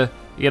 it's up to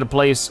you to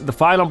place the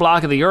final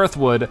block of the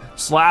earthwood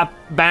slap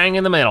bang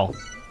in the middle.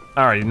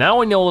 All right, now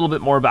we know a little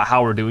bit more about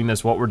how we're doing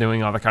this, what we're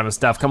doing, all that kind of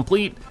stuff.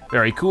 Complete,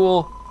 very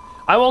cool.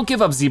 I won't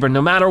give up, Zebra,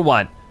 no matter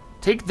what.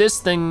 Take this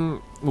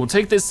thing, we'll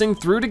take this thing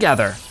through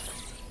together.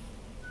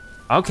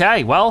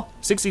 Okay, well,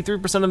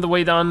 63% of the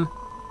way done.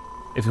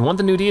 If you want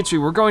the new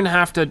Deitree, we're going to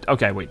have to,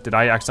 okay, wait, did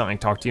I accidentally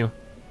talk to you?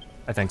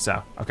 I think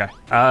so, okay.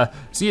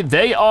 See,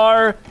 they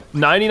are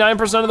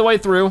 99% of the way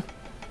through.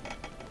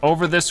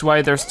 Over this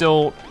way, they're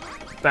still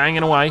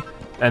banging away,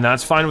 and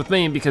that's fine with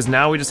me because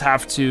now we just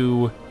have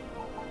to,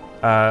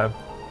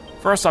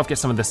 first off, get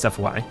some of this stuff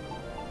away.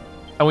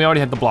 And we already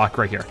had the block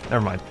right here,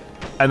 never mind.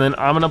 And then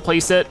I'm gonna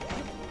place it,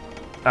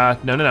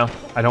 no,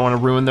 I don't wanna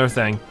ruin their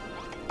thing.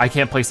 I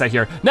can't place that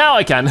here. Now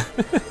I can.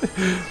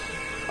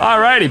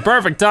 Alrighty,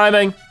 perfect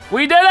timing.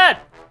 We did it!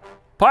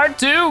 Part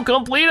 2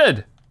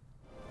 completed.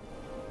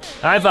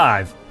 High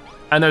five.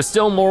 And there's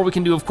still more we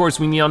can do, of course.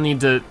 We need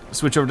to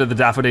switch over to the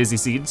Daffo Daisy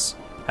seeds.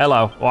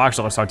 Hello, well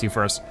actually let's talk to you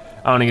first.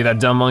 I wanna get that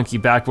dumb monkey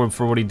back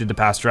for what he did to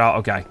Pastor Al.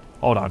 Okay,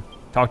 hold on,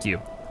 talk to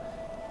you.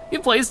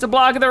 You placed a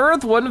block of the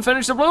earthwood and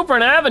finished the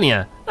blueprint, haven't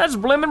you? That's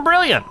blimmin'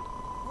 brilliant.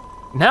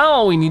 Now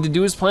all we need to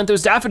do is plant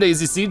those Daffo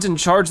Daisy seeds and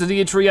charge the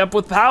Deitree up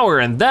with power,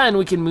 and then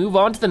we can move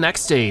on to the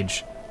next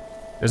stage.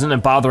 Doesn't it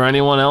bother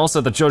anyone else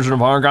that the children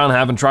of Argon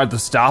haven't tried to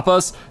stop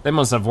us? They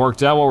must have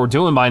worked out what we're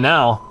doing by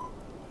now.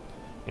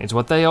 It's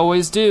what they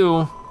always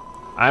do.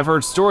 I've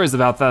heard stories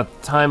about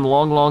that time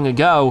long, long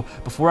ago,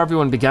 before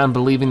everyone began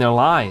believing their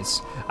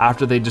lies.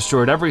 After they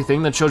destroyed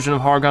everything, the children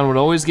of Hargon would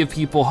always give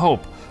people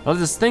hope. Let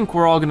us think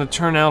we're all gonna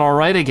turn out all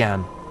right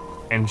again.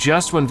 And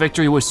just when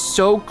victory was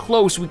so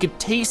close we could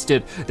taste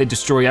it, they'd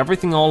destroy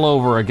everything all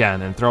over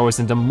again and throw us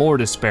into more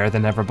despair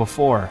than ever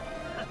before.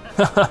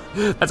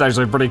 That's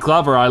actually pretty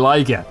clever, I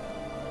like it.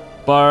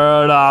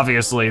 But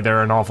obviously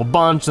they're an awful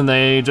bunch and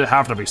they just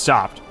have to be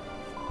stopped.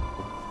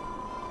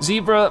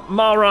 Zebra,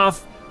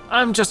 Malroth,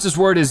 I'm just as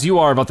worried as you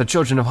are about the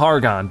children of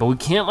Hargon, but we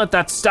can't let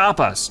that stop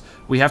us.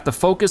 We have to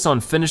focus on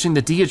finishing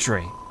the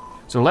Deitree.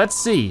 So let's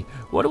see,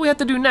 what do we have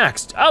to do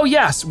next? Oh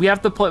yes, we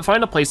have to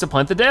find a place to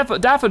plant the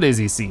daffodil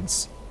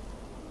seeds.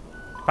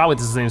 Probably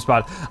this is the same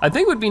spot. I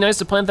think it would be nice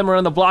to plant them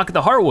around the block of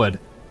the Heartwood,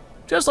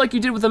 just like you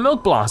did with the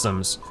milk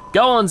blossoms.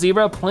 Go on,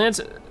 Zebra,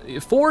 plant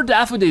 4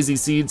 daffodil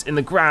seeds in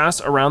the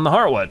grass around the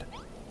Heartwood.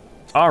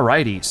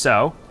 Alrighty,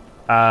 so,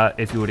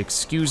 if you would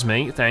excuse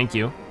me, thank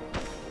you.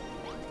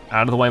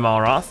 Out of the way,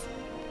 Malroth.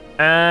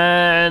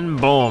 And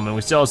boom, and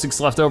we still have 6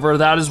 left over of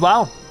that as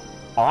well.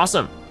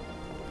 Awesome.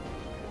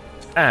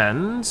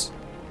 And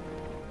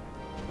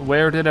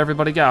where did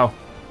everybody go?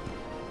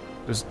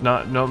 There's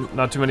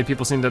not too many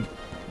people seem to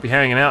be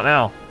hanging out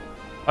now.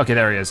 Okay,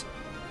 there he is.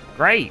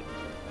 Great.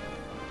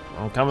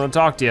 I'm coming to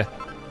talk to you.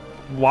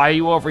 Why are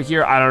you over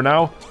here? I don't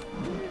know.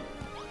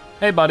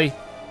 Hey, buddy.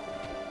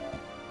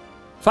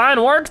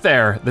 Fine work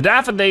there. The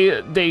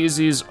daffodil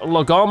daisies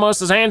look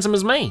almost as handsome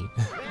as me.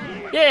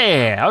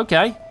 Yeah,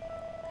 okay.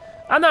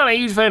 I'm not a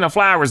huge fan of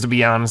flowers, to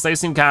be honest. They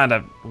seem kind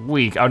of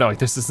weak. Oh no, wait,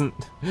 this isn't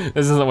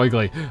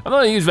Wiggly. I'm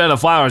not a huge fan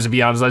of flowers, to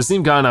be honest. They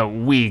seem kind of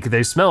weak.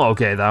 They smell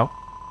okay, though.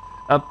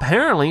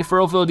 Apparently,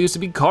 Furrowfield used to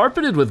be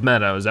carpeted with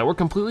meadows that were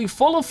completely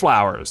full of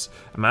flowers.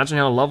 Imagine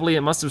how lovely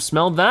it must have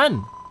smelled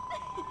then.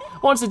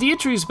 Once the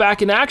Deitree's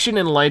back in action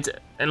and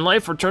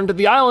life returned to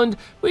the island,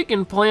 we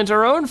can plant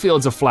our own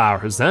fields of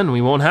flowers. Then we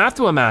won't have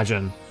to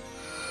imagine.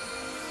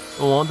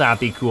 Won't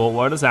that be cool?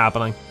 What is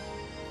happening?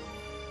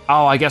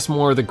 Oh, I guess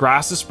more of the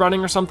grass is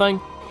spreading or something?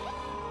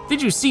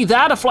 Did you see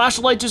that? A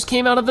flashlight just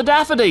came out of the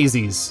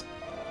daffodilsies.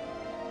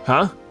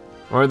 Huh?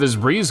 Where did this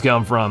breeze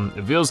come from?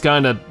 It feels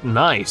kinda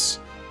nice.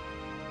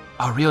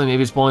 Oh really,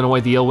 maybe it's blowing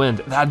away the ill wind.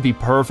 That'd be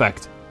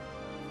perfect.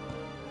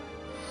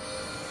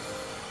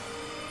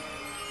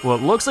 Well,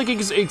 it looks like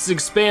it's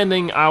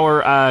expanding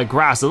our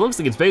grass. It looks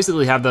like it's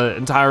basically have the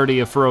entirety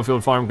of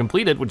Furrowfield Farm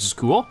completed, which is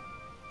cool.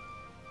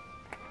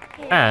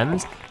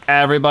 And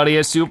everybody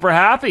is super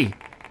happy.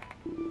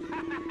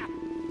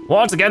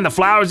 Once again, the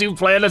flowers you've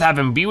planted have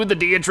imbued the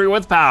Deitree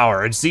with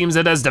power. It seems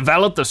it has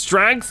developed the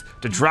strength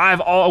to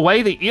drive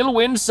away the ill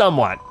wind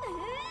somewhat.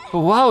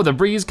 Whoa, the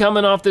breeze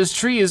coming off this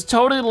tree is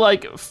totally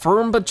like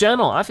firm but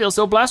gentle. I feel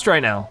so blessed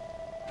right now.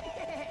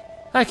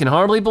 I can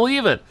hardly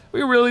believe it.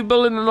 We're really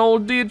building an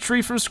old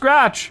Deitree from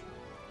scratch.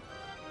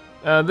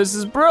 This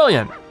is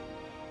brilliant.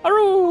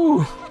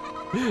 Aroo!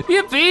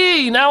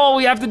 Yippee! Now all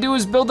we have to do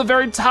is build the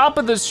very top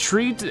of this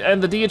tree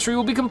and the Deitree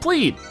will be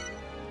complete.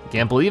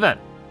 Can't believe it.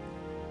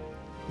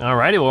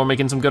 Alrighty, well, we're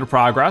making some good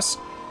progress.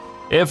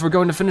 If we're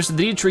going to finish the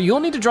Deitree, you'll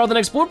need to draw the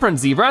next blueprint,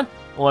 Zebra.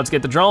 Well, let's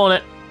get to drawing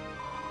it.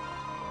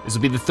 This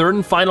will be the 3rd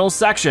and final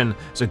section,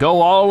 so go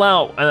all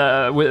out,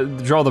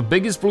 draw the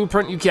biggest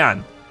blueprint you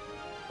can.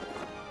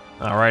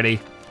 Alrighty.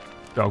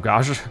 Oh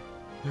gosh,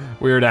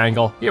 weird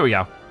angle. Here we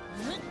go.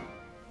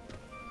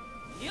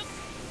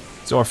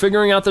 So we're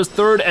figuring out this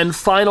 3rd and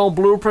final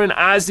blueprint,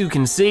 as you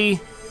can see.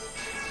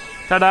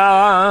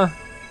 Ta-da!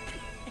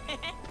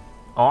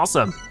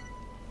 Awesome.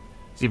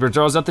 Zebra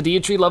draws out the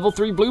Deitree level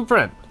 3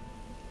 blueprint.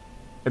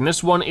 And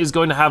this one is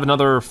going to have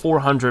another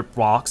 400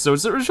 blocks, so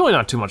it's really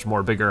not too much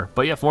more bigger.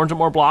 But yeah, 400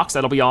 more blocks,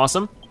 that'll be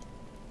awesome.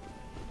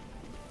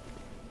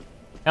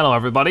 Hello,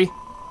 everybody.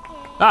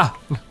 Ah,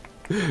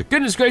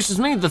 goodness gracious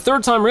me, the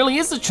 3rd time really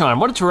is the charm.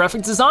 What a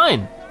terrific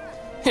design.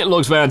 It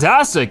looks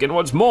fantastic, and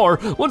what's more,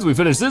 once we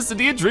finish this, the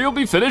Deitree will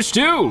be finished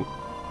too.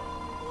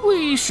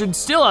 We should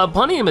still have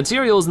plenty of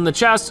materials in the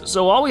chest,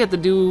 so all we have to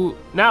do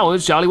now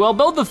is jolly well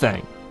build the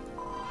thing.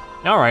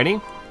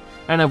 Alrighty,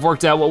 and I've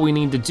worked out what we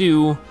need to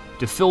do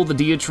to fill the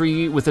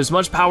Deitree with as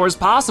much power as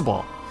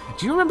possible.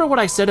 Do you remember what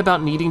I said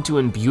about needing to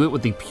imbue it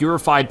with the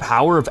purified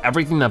power of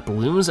everything that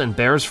blooms and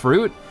bears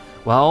fruit?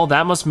 Well,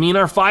 that must mean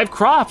our 5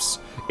 crops.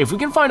 If we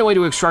can find a way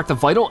to extract the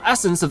vital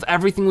essence of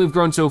everything we've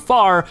grown so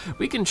far,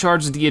 we can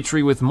charge the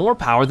Deitree with more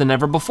power than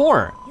ever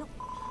before.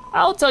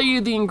 I'll tell you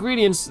the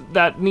ingredients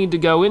that need to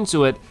go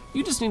into it,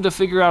 you just need to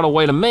figure out a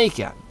way to make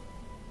it.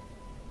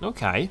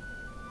 Okay.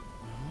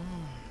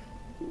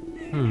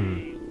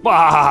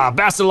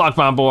 Best of luck,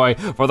 my boy.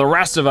 For the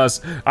rest of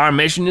us, our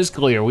mission is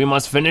clear. We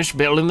must finish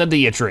building the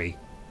Deitree.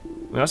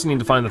 We also need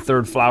to find the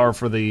 3rd flower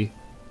for the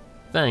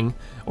thing.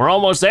 We're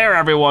almost there,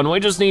 everyone. We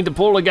just need to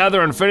pull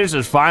together and finish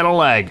this final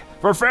leg.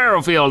 For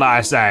Furrowfield,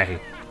 I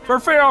say. For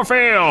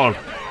Furrowfield.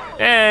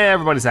 Hey,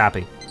 everybody's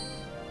happy.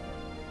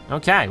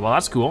 Okay, well,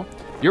 that's cool.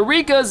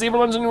 Eureka,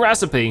 Zebra's new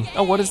recipe.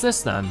 Oh, what is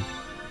this then?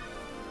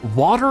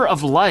 Water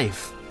of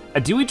life. A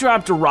dewy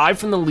drop derived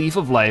from the leaf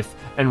of life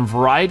and a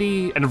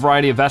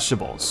variety of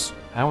vegetables.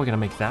 How are we gonna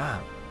make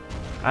that?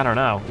 I don't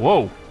know.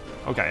 Whoa.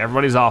 Okay,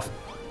 everybody's off.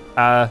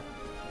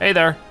 Hey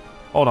there.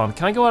 Hold on,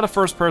 can I go out of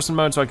first person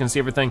mode so I can see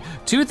everything?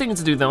 2 things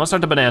to do then, let's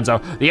start the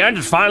Bonanza. The end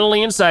is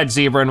finally in sight,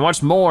 Zebra, and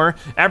what's more,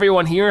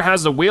 everyone here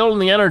has the will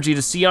and the energy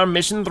to see our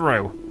mission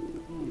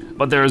through.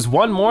 But there is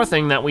one more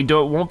thing that we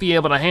won't be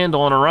able to handle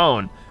on our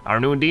own.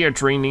 Our new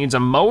Deitree needs a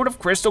moat of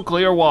crystal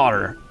clear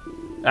water.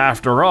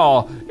 After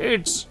all,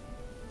 it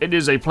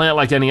is a plant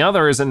like any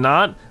other, is it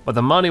not? But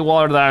the muddy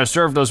water that has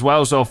served us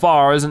well so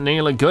far isn't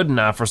nearly good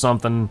enough for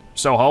something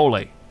so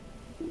holy.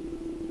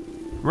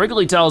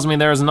 Wrigley tells me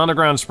there is an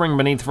underground spring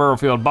beneath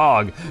Furfield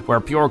Bog where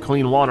pure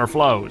clean water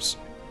flows.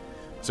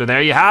 So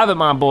there you have it,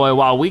 my boy.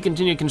 While we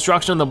continue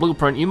construction on the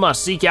blueprint, you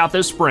must seek out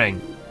this spring.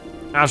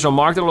 I shall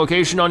mark the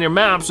location on your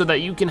map so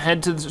that you can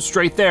head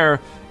straight there,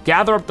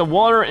 gather up the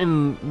water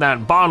in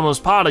that bottomless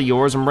pot of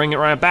yours and bring it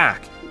right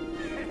back.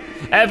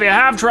 If you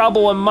have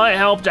trouble, it might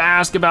help to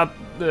ask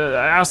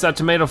that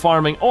tomato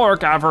farming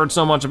orc I've heard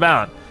so much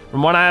about.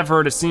 From what I've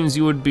heard, it seems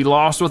you would be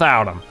lost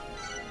without him.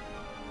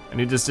 A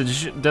new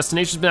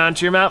destination's been added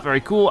to your map, very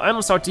cool. And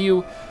let's talk to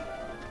you.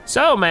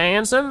 So,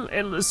 Manson,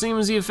 it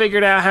seems you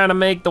figured out how to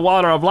make the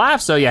water of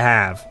life, so you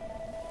have.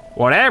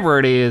 Whatever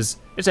it is,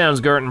 it sounds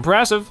girt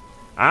impressive.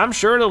 I'm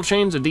sure it'll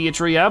change the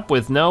Deitree up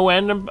with no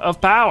end of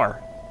power.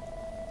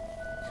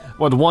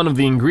 What one of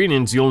the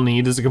ingredients you'll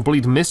need is a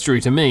complete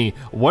mystery to me.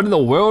 What in the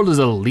world is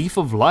a leaf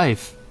of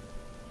life?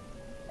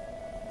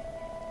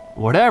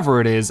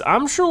 Whatever it is,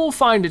 I'm sure we'll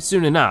find it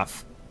soon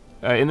enough.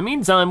 In the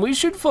meantime, we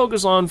should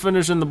focus on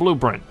finishing the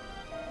blueprint.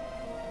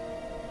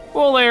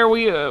 Well,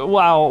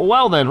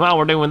 well then, while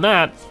we're doing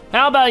that,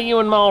 how about you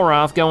and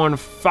Malroth go and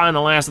find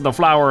the last of the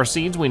flower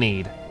seeds we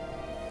need?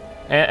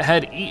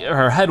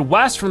 Head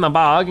west from the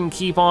bog and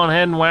keep on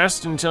heading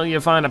west until you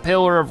find a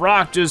pillar of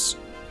rock just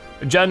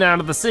jutting out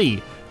of the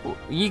sea.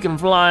 You can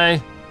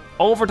fly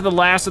over to the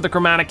last of the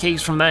chromatic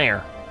caves from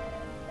there.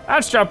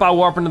 I'd start by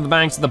warping to the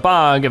banks of the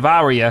bog if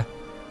I were you.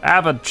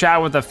 Have a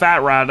chat with the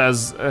fat rat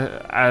as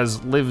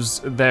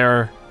lives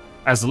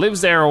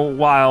there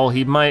while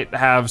he might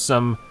have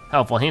some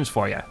helpful hints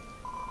for you.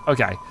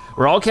 Okay,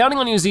 we're all counting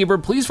on you, Zebra.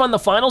 Please find the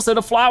final set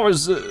of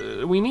flowers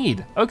we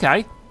need.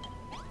 Okay.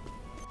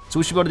 So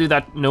we should be able to do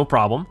that, no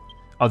problem.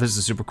 Oh, this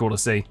is super cool to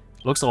see.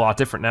 Looks a lot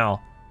different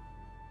now.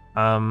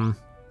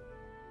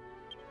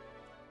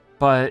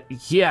 But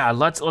yeah,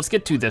 let's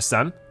get to this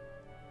then.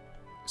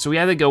 So we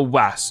had to go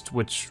west,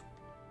 which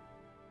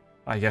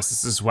I guess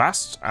this is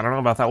west? I don't know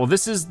about that. Well,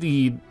 this is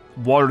the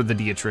water to the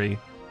Deitree.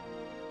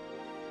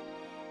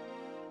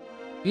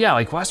 Yeah,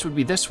 like west would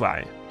be this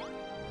way.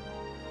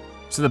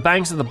 So the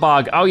banks of the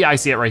bog, oh yeah, I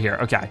see it right here,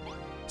 okay.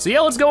 So yeah,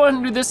 let's go ahead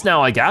and do this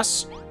now, I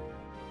guess.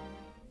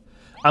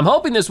 I'm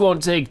hoping this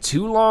won't take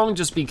too long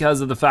just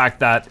because of the fact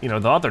that, you know,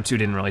 the other 2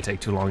 didn't really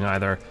take too long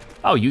either.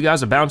 Oh, you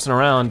guys are bouncing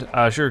around.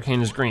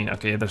 Sugarcane is green.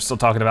 Okay, they're still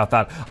talking about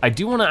that. I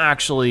do wanna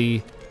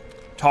actually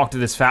talk to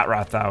this fat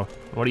rat though.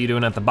 What are you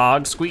doing at the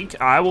bog, Squeak?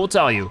 I will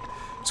tell you.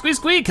 Squeak,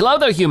 squeak, hello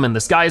there, human.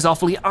 The sky is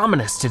awfully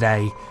ominous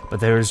today, but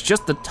there is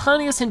just the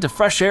tiniest hint of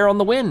fresh air on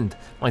the wind,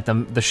 like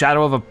the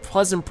shadow of a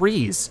pleasant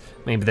breeze.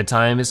 Maybe the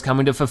time is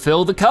coming to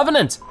fulfill the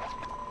covenant.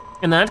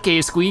 In that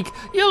case, Squeak,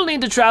 you'll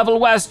need to travel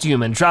west,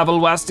 human. Travel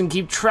west and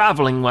keep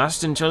traveling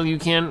west until you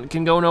can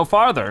go no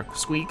farther,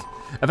 Squeak.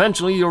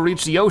 Eventually, you'll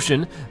reach the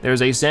ocean.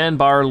 There's a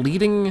sandbar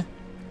leading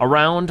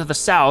around to the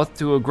south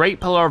to a great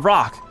pillar of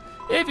rock.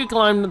 If you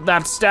climb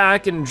that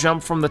stack and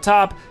jump from the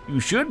top, you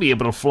should be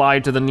able to fly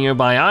to the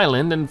nearby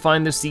island and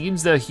find the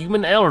seeds the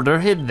human elder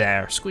hid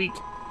there, Squeak.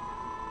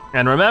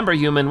 And remember,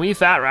 human, we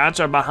fat rats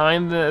are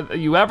behind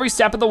you every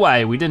step of the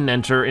way. We didn't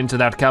enter into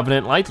that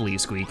covenant lightly,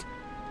 Squeak.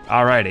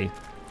 Alrighty.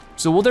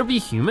 So will there be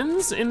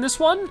humans in this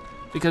one?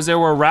 Because there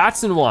were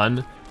rats in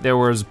one, there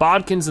was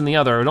bodkins in the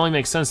other. It only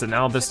makes sense that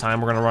now this time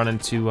we're gonna run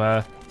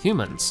into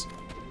humans.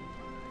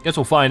 Guess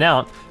we'll find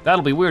out.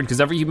 That'll be weird because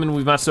every human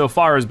we've met so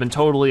far has been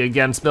totally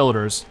against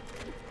builders.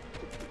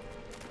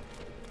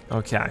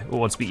 Okay,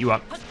 well, let's beat you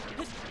up.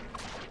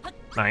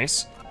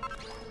 Nice.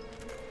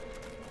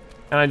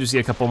 And I do see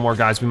a couple more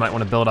guys we might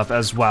want to build up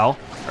as well.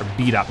 Or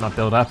beat up, not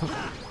build up.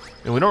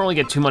 And we don't really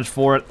get too much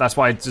for it. That's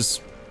why I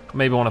just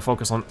maybe want to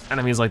focus on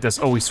enemies like this.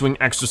 Oh, we swing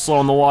extra slow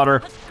in the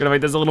water. Gonna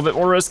make this a little bit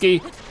more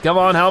risky. Come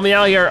on, help me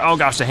out here. Oh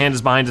gosh, the hand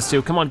is behind us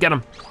too. Come on, get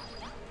him.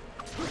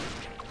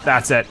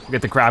 That's it,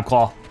 get the crab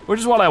claw, which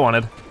is what I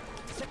wanted.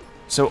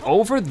 So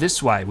over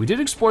this way, we did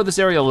explore this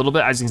area a little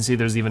bit. As you can see,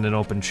 there's even an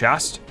open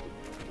chest.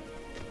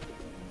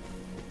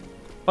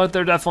 But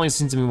there definitely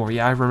seems to be more.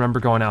 Yeah, I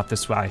remember going out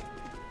this way.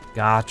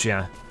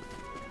 Gotcha.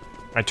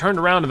 I turned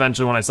around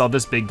eventually when I saw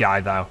this big guy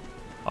though.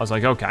 I was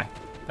like, okay,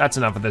 that's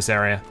enough of this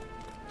area.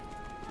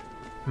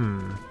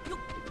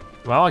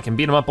 Well, I can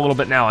beat him up a little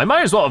bit now. I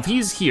might as well if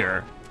he's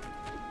here.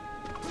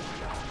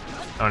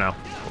 Oh no.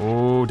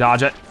 Oh,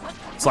 dodge it.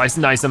 Slice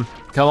and dice him.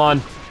 Come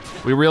on.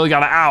 We really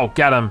gotta, ow,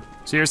 get him.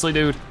 Seriously,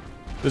 dude?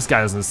 This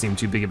guy doesn't seem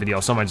too big of a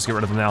deal, so I might just get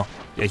rid of him now.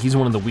 Yeah, he's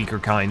one of the weaker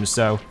kinds,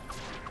 so.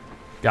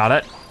 Got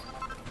it.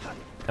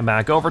 And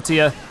back over to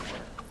you.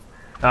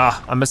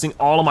 Ah, I'm missing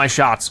all of my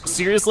shots.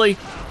 Seriously?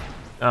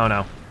 Oh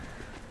no.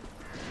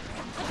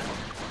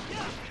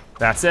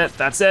 That's it,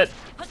 that's it.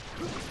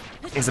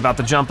 He's about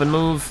to jump and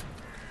move.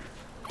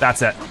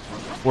 That's it.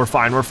 We're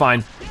fine, we're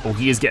fine. Oh,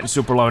 he is getting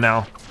super low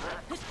now.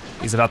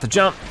 He's about to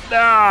jump.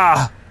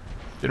 Ah!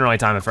 Didn't really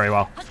time it very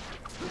well.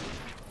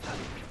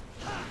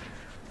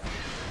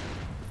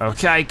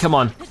 Okay, come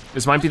on.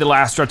 This might be the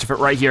last stretch of it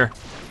right here.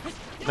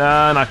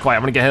 Not quite,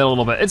 I'm gonna get hit a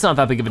little bit. It's not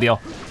that big of a deal.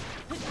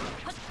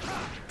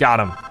 Got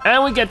him.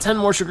 And we get 10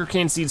 more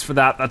sugarcane seeds for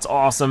that. That's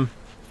awesome.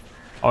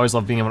 Always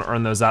love being able to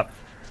earn those up.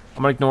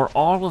 I'm gonna ignore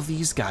all of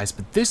these guys,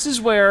 but this is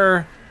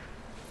where,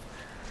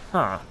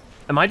 huh.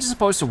 Am I just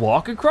supposed to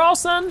walk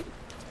across then?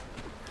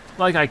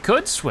 Like I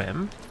could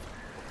swim.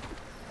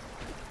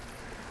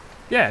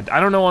 Yeah, I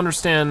don't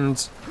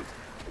understand.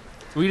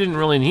 We didn't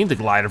really need the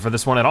glider for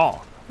this one at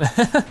all.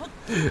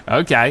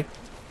 Okay,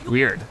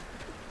 weird.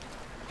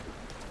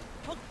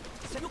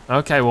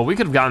 Okay, well we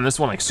could have gotten this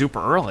one like super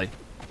early.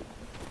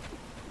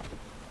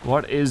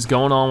 What is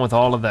going on with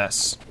all of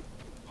this?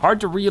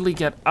 Hard to really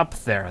get up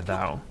there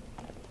though.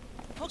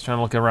 Just trying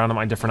to look around at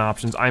my different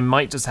options. I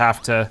might just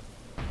have to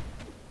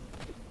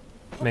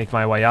make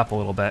my way up a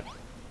little bit.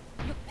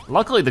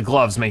 Luckily the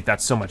gloves make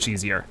that so much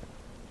easier.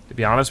 To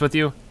be honest with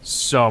you,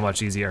 so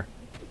much easier.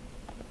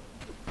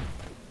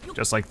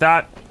 Just like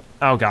that.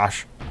 Oh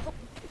gosh.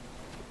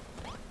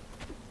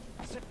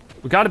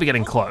 We gotta be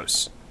getting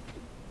close.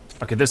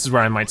 Okay, this is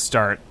where I might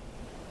start.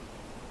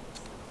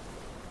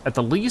 At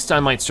the least, I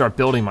might start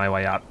building my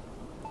way up.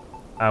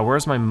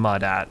 Where's my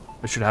mud at?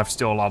 I should have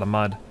still a lot of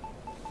mud.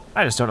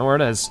 I just don't know where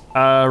it is.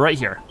 Right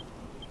here.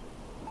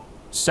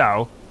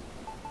 So,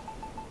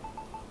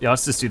 yeah,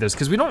 let's just do this,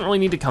 because we don't really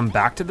need to come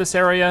back to this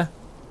area.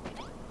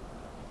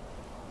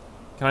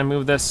 Can I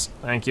move this?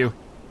 Thank you.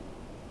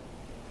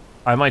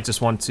 I might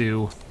just want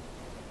to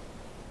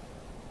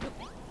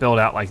build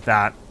out like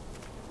that.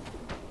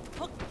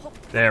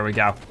 There we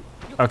go.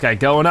 Okay,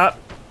 going up.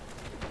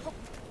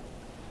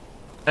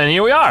 And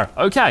here we are,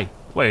 okay.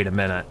 Wait a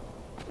minute.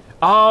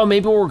 Oh,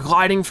 maybe we're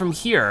gliding from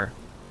here.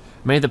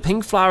 May the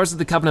pink flowers of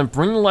the covenant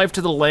bring life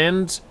to the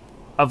land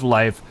of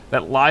life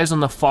that lies on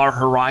the far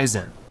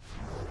horizon.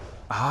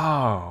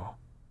 Oh.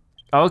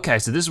 Okay,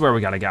 so this is where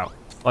we gotta go.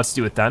 Let's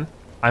do it then.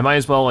 I might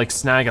as well like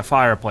snag a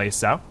fireplace,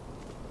 so.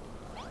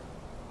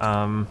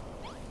 No,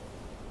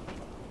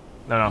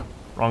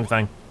 wrong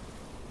thing.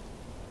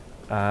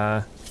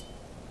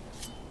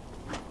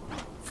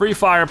 Free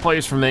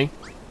fireplace for me,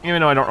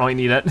 even though I don't really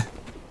need it.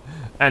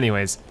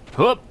 Anyways,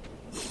 whoop,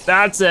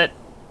 that's it.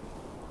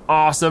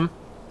 Awesome.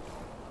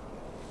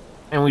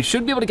 And we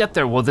should be able to get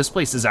there. Well, this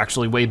place is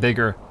actually way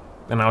bigger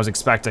than I was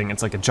expecting.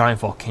 It's like a giant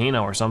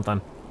volcano or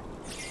something.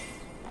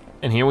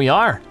 And here we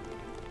are.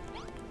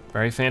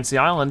 Very fancy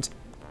island.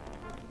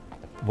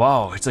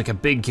 Whoa, it's like a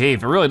big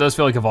cave. It really does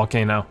feel like a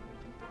volcano.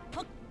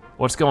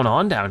 What's going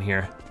on down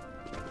here?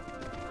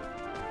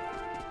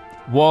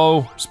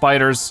 Whoa,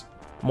 spiders.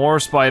 More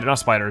not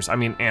spiders, I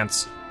mean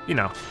ants. You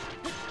know.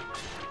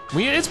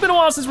 It's been a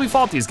while since we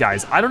fought these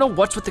guys. I don't know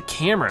what's with the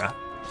camera.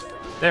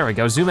 There we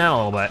go, zoom out a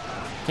little bit.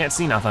 Can't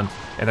see nothing.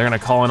 Yeah, they're gonna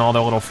call in all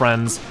their little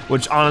friends,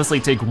 which honestly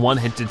take one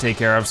hit to take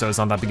care of, so it's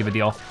not that big of a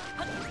deal.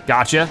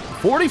 Gotcha,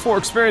 44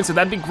 experience, so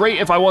that'd be great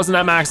if I wasn't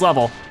at max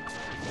level.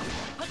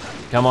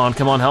 Come on,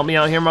 help me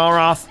out here,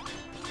 Malroth.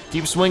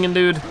 Keep swinging,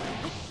 dude.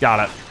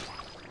 Got it.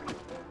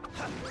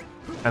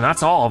 And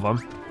that's all of them.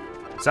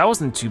 So that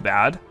wasn't too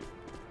bad.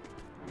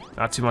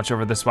 Not too much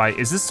over this way.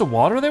 Is this the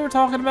water they were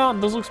talking about?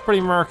 This looks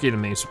pretty murky to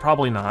me, so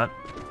probably not.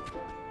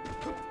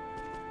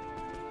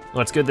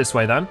 Let's go this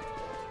way then.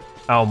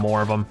 Oh,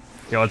 more of them.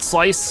 Here, let's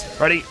slice.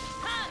 Ready?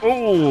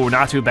 Oh,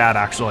 not too bad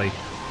actually.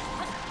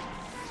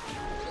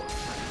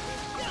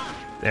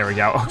 There we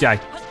go, okay.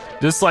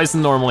 Just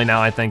slicing normally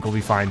now, I think we'll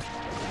be fine.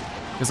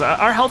 Because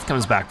our health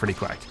comes back pretty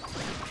quick.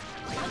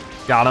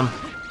 Got him.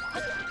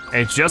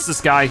 Hey, it's just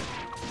this guy.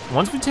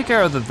 Once we take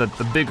care of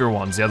the bigger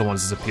ones, the other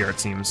ones disappear, it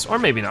seems. Or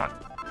maybe not.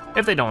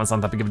 If they don't, it's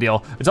not that big of a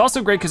deal. It's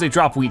also great because they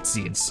drop wheat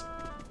seeds.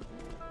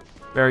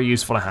 Very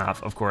useful to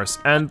have, of course.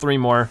 And 3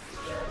 more.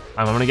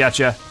 I'm gonna get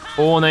you.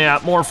 Oh, and they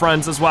have more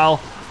friends as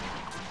well.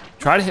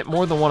 Try to hit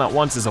more than one at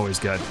once is always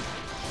good.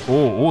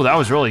 Oh, that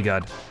was really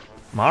good.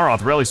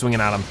 Malroth really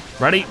swinging at him.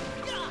 Ready?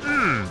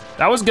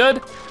 That was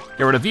good.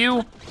 Get rid of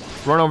you.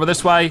 Run over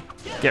this way.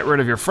 Get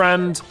rid of your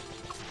friend.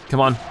 Come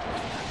on.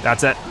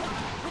 That's it.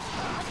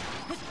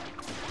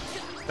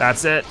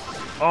 That's it.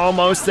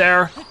 Almost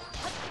there.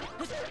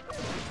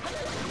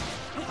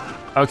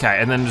 Okay,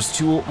 and then just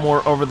 2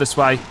 more over this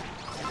way.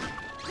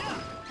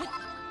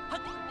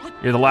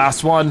 You're the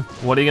last one.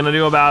 What are you gonna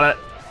do about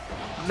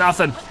it?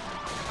 Nothing.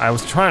 I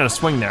was trying to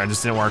swing there, it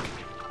just didn't work.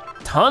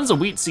 Tons of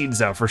wheat seeds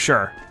though, for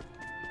sure.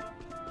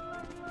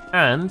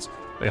 And,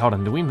 wait, hold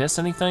on, did we miss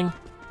anything?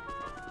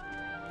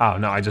 Oh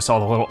no, I just saw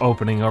the little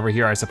opening over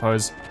here, I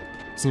suppose.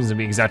 Seems to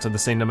be exactly the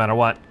same no matter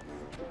what.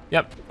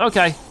 Yep,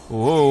 okay.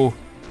 Whoa.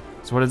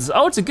 So what is this?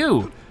 Oh, it's a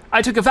goo.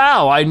 I took a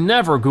vow, I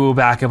never go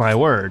back on my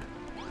word.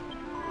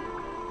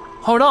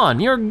 Hold on,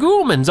 you're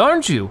Ghoulmans,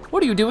 aren't you?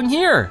 What are you doing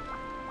here?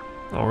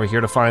 Oh, we're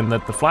here to find the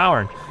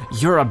flower.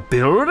 You're a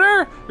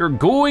builder? You're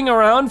going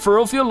around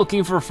Furrowfield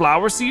looking for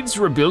flower seeds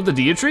to rebuild the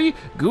Deitree?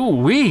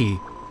 Goo-wee.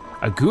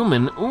 A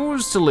Gooman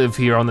oozed to live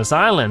here on this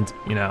island,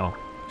 you know.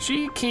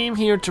 She came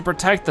here to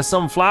protect the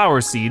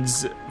sunflower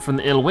seeds from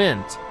the ill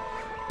wind.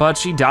 But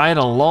she died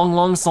a long,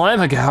 long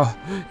time ago.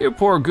 You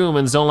poor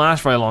Goomans don't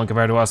last very long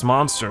compared to us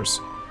monsters.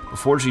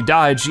 Before she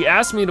died, she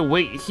asked me to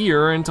wait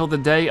here until the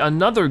day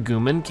another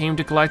Gooman came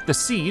to collect the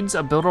seeds,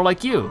 a builder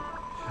like you.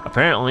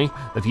 Apparently,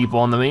 the people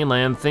on the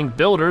mainland think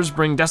builders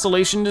bring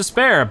desolation and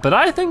despair, but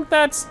I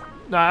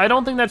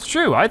don't think that's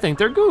true. I think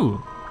they're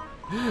goo.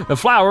 The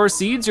flower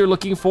seeds you're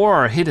looking for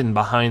are hidden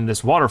behind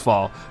this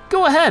waterfall.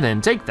 Go ahead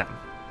and take them.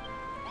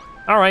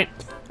 All right,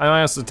 I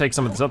might also take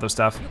some of this other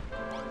stuff.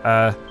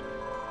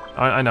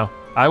 I know.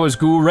 I was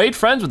great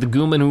friends with the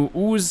Gooman who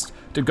oozed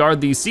to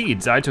guard these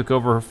seeds. I took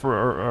over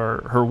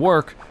for her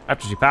work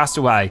after she passed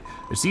away.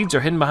 The seeds are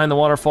hidden behind the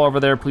waterfall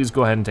over there. Please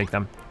go ahead and take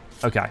them.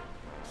 Okay.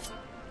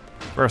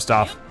 First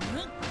off,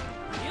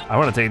 I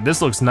wanna take,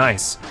 this looks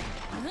nice.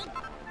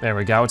 There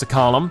we go, it's a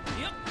column.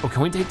 Oh,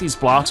 can we take these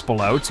blocks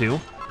below too?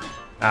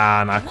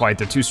 Ah, not quite,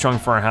 they're too strong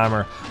for a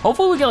hammer.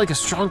 Hopefully we get like a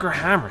stronger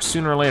hammer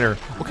sooner or later.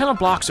 What kind of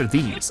blocks are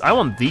these? I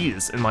want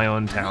these in my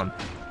own town.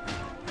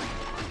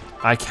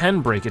 I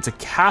can break, it's a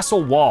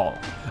castle wall.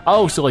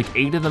 Oh, so like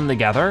 8 of them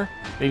together?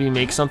 Maybe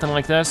make something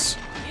like this?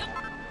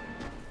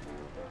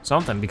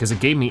 Something, because it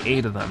gave me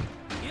 8 of them.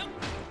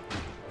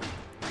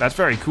 That's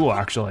very cool,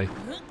 actually.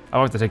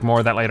 I'll have to take more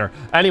of that later.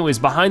 Anyways,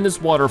 behind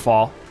this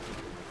waterfall,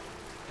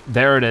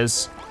 there it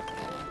is.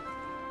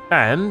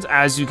 And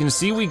as you can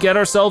see, we get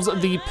ourselves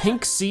the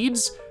pink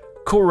seeds,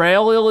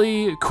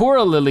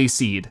 Coralie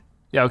seed.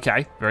 Yeah,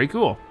 okay, very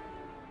cool.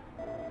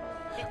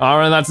 All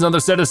right, that's another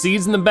set of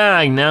seeds in the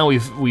bag. Now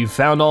we've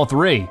found all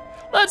 3.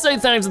 Let's say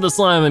thanks to the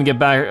slime and get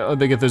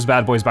those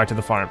bad boys back to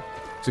the farm.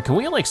 So can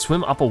we like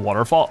swim up a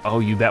waterfall? Oh,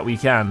 you bet we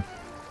can.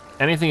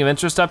 Anything of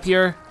interest up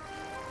here?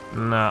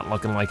 Not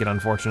looking like it,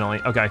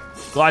 unfortunately. Okay,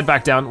 glide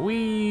back down.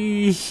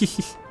 Whee!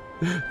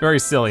 Very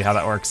silly how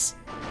that works.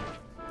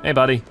 Hey,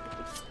 buddy.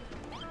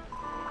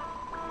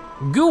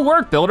 Good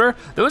work, builder.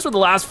 Those were the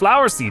last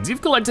flower seeds.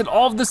 You've collected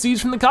all of the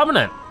seeds from the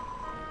Covenant.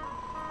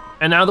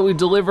 And now that we've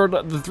delivered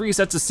the 3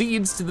 sets of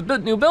seeds to the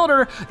new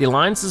builder, the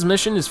Alliance's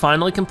mission is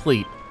finally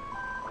complete.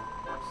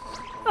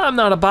 I'm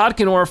not a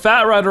Bodkin or a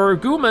Fat Rider or a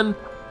Gooman,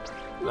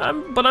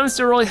 but I'm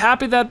still really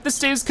happy that this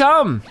day's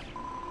come.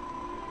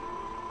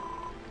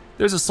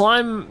 There was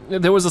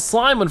a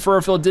slime when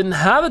Furrowfield didn't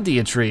have a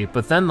Deitree,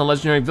 but then the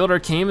legendary builder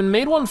came and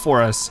made one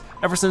for us.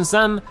 Ever since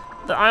then,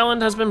 the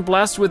island has been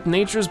blessed with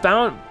nature's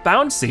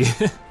bounty.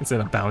 Instead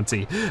of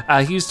bounty.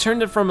 He's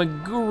turned it from a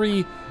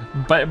gooey,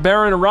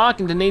 barren rock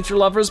into nature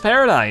lover's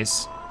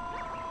paradise.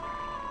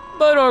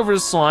 But over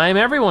slime,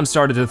 everyone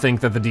started to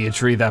think that the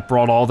Deitree that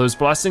brought all those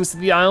blessings to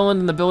the island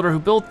and the builder who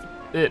built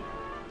it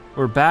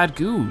were bad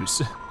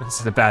goos.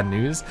 Instead of bad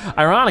news.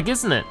 Ironic,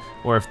 isn't it?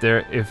 Or if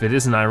it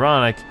isn't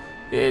ironic,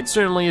 it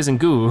certainly isn't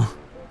goo.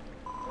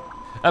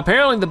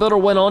 Apparently the builder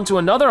went on to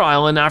another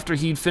island after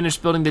he'd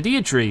finished building the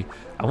Deitree.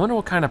 I wonder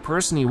what kind of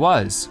person he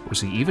was.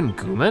 Was he even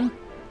Gooman?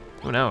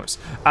 Who knows?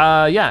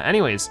 Yeah,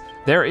 anyways,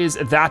 there is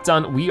that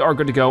done. We are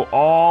good to go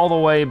all the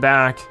way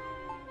back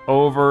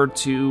over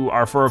to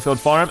our Furrowfield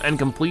farm and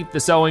complete the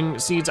sowing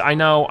seeds. I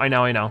know.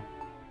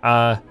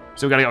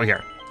 So we gotta go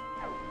here.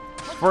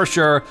 For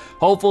sure,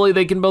 hopefully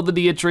they can build the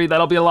Deitree.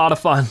 That'll be a lot of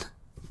fun.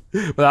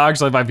 But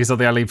actually might be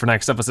something I leave for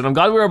next episode. I'm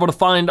glad we were able to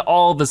find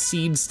all the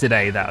seeds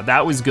today though.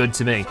 That was good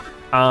to me.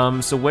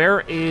 So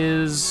where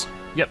is,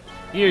 yep,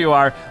 here you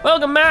are.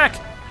 Welcome back.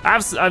 I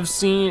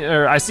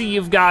see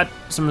you've got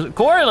some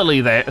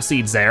Coralie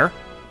seeds there.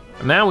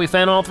 And now we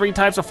found all 3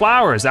 types of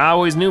flowers. I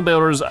always knew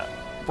builders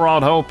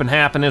brought hope and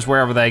happiness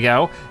wherever they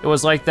go. It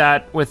was like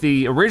that with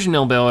the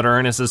original builder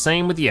and it's the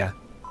same with you.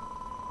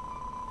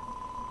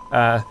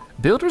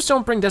 Builders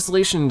don't bring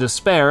desolation and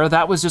despair.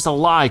 That was just a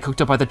lie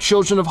cooked up by the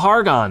children of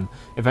Hargon.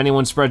 If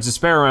anyone spreads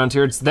despair around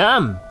here, it's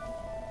them.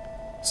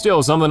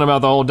 Still, something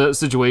about the whole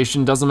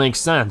situation doesn't make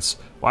sense.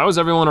 Why was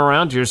everyone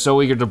around here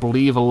so eager to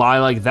believe a lie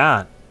like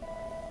that?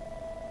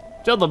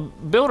 Till the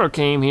builder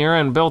came here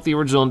and built the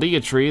original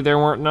Deitree, there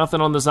weren't nothing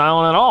on this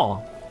island at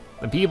all.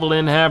 The people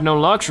didn't have no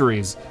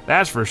luxuries,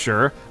 that's for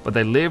sure, but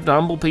they lived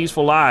humble,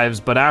 peaceful lives.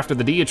 But after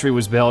the Deitree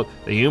was built,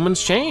 the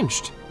humans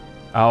changed.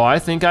 Oh, I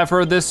think I've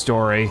heard this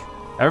story.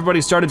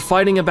 Everybody started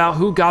fighting about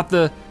who got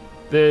to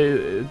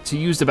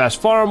use the best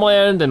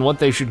farmland and what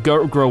they should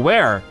grow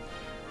where.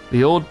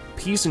 The old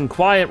peace and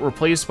quiet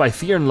replaced by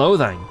fear and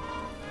loathing.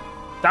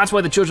 That's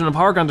why the children of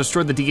Hargon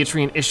destroyed the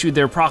Deitree and issued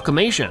their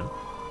proclamation.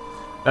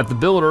 That the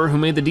builder who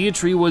made the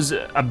Deitree was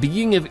a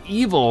being of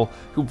evil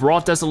who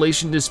brought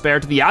desolation and despair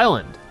to the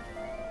island.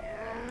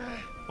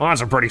 Well,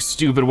 that's a pretty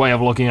stupid way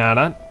of looking at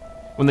it.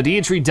 When the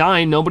Deitree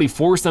died, nobody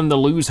forced them to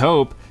lose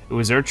hope. It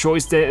was their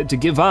choice to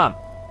give up.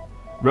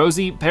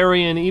 Rosie,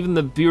 Perry, and even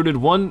the bearded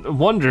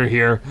wonder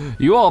here,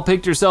 you all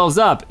picked yourselves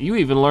up. You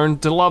even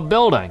learned to love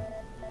building.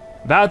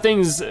 Bad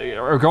things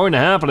are going to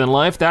happen in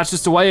life, that's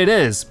just the way it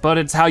is, but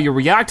it's how you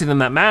react to them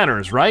that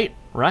matters, right?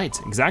 Right,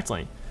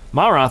 exactly.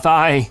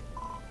 Malroth,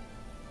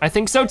 I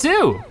think so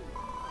too.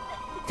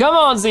 Come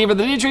on, Zebra,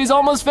 the Deitree's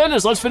almost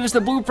finished. Let's finish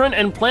the blueprint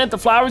and plant the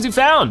flowers you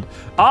found.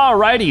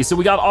 Alrighty, so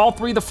we got all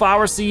 3 of the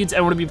flower seeds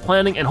and we're gonna be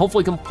planting and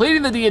hopefully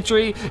completing the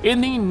Deitree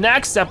in the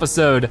next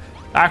episode.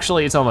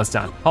 Actually, it's almost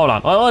done. Hold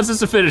on, well, let's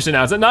just finish it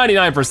now. It's at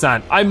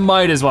 99%. I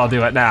might as well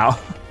do it now.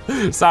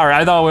 Sorry,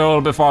 I thought we were a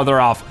little bit farther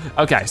off.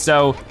 Okay,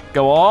 so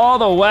go all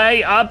the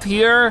way up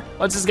here.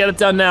 Let's just get it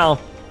done now.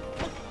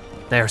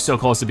 They are so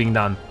close to being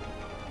done.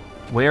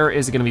 Where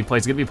is it gonna be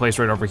placed? It's gonna be placed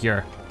right over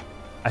here.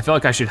 I feel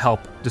like I should help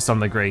to some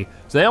degree.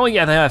 So they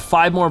have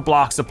 5 more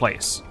blocks to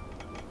place.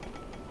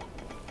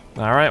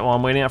 All right, well,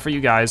 I'm waiting out for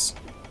you guys.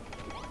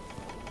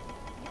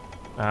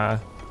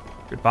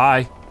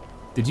 Goodbye.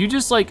 Did you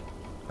just like,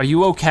 are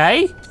you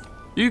okay?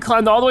 You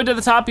climbed all the way to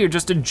the top here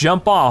just to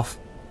jump off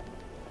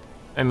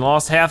and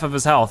lost half of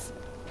his health.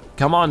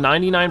 Come on,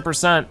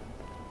 99%.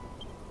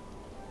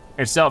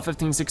 It's still at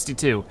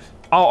 1562.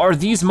 Oh, are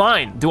these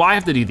mine? Do I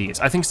have to do these?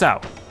 I think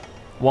so.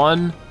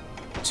 1,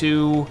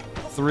 2,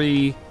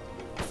 3,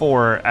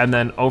 4, and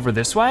then over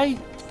this way?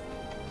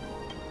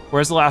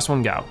 Where's the last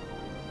one go?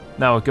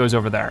 No, it goes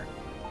over there.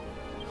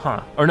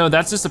 Huh, or no,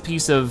 that's just a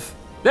piece of,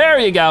 there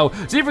you go.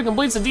 Zebra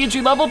completes the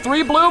Deitree level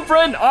 3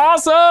 blueprint,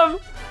 awesome!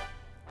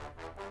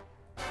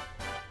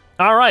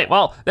 All right,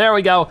 well, there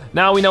we go.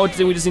 Now we know what to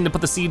do, we just need to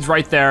put the seeds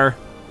right there.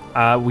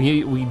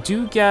 We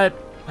do get,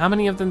 how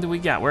many of them do we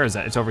get? Where is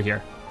it? It's over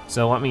here.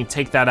 So let me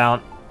take that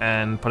out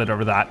and put it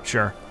over that,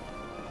 sure.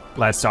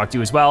 Glad to talk to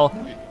you as well.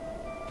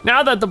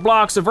 Now that the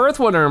blocks of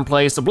earthwood are in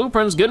place, the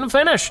blueprint's good and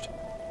finished.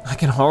 I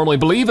can hardly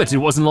believe it. It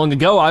wasn't long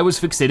ago I was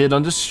fixated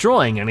on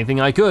destroying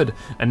anything I could,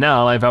 and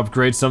now I've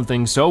upgraded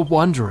something so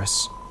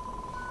wondrous.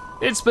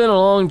 It's been a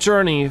long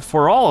journey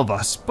for all of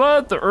us,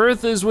 but the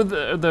earth is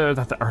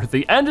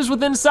the end is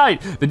within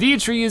sight. The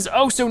Deitree is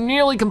oh so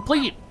nearly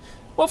complete.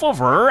 Woof woof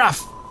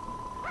rough.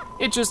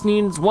 It just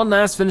needs one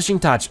last finishing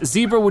touch.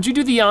 Zebra, would you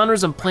do the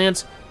honors and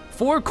plant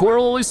 4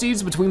 coral lily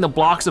seeds between the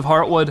blocks of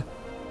heartwood?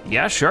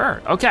 Yeah,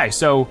 sure. Okay,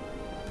 so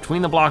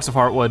between the blocks of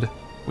heartwood,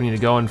 we need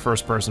to go in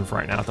first person for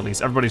right now at the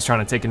least. Everybody's trying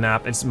to take a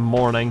nap. It's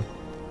morning.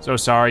 So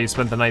sorry you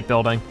spent the night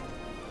building.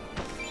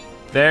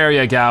 There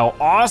you go,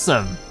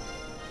 awesome.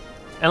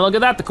 And look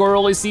at that, the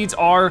coral lily seeds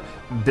are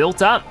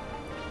built up.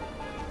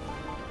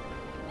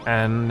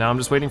 And now I'm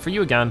just waiting for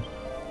you again.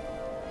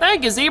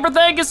 Thank you, Zebra,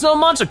 thank you so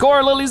much. The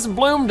coral lilies have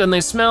bloomed and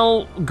they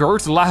smell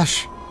girt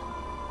lush.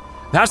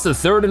 That's the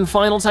 3rd and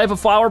final type of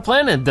flower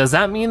planted. Does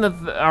that mean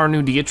that our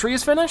new Deitree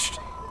is finished?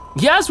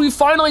 Yes, we've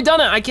finally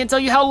done it. I can't tell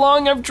you how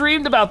long I've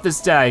dreamed about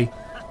this day.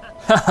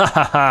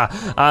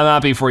 I'm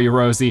happy for you,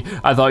 Rosie.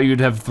 I thought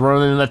you'd have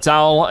thrown in the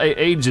towel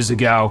ages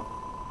ago.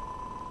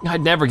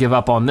 I'd never give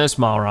up on this,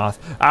 Malroth.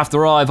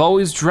 After all, I've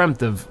always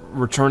dreamt of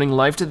returning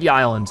life to the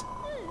island.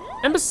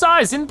 And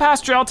besides, didn't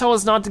Pastor tell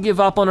us not to give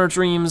up on our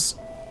dreams?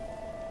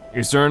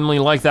 You certainly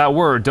like that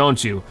word,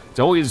 don't you? It's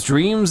always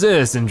dreams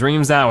this and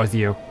dreams that with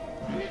you.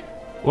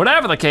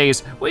 Whatever the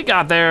case, we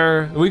got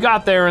there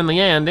in the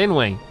end, didn't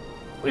we?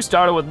 We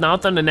started with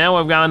nothing and now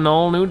we've got an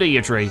all new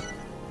Deitree.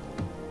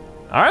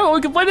 All right, well,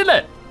 we completed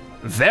it.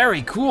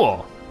 Very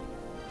cool.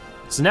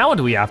 So now what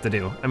do we have to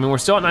do? I mean, we're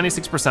still at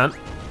 96%.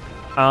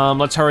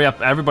 Let's hurry up,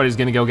 everybody's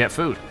gonna go get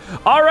food.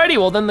 Alrighty,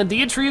 well then the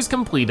Deitree is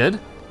completed.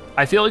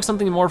 I feel like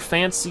something more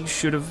fancy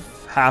should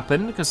have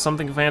happened because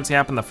something fancy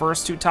happened the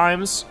first 2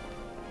 times.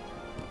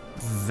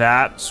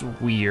 That's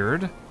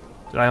weird.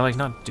 Did I like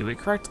not do it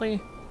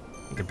correctly?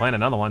 You can plant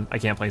another one. I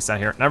can't place that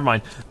here, never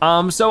mind.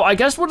 So I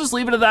guess we'll just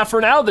leave it at that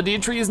for now. The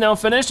Deitree is now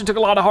finished. It took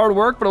a lot of hard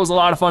work, but it was a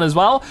lot of fun as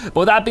well. But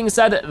with that being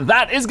said,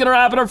 that is gonna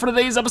wrap it up for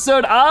today's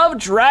episode of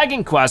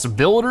Dragon Quest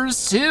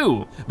Builders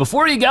 2.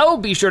 Before you go,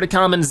 be sure to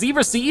comment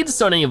Zebra Seeds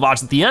so now you've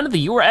watched at the end that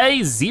you are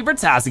a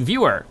Zebra-tastic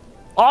viewer.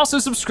 Also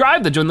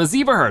subscribe to join the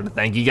Zebra Herd.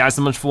 Thank you guys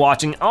so much for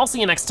watching. I'll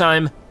see you next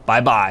time.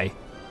 Bye-bye.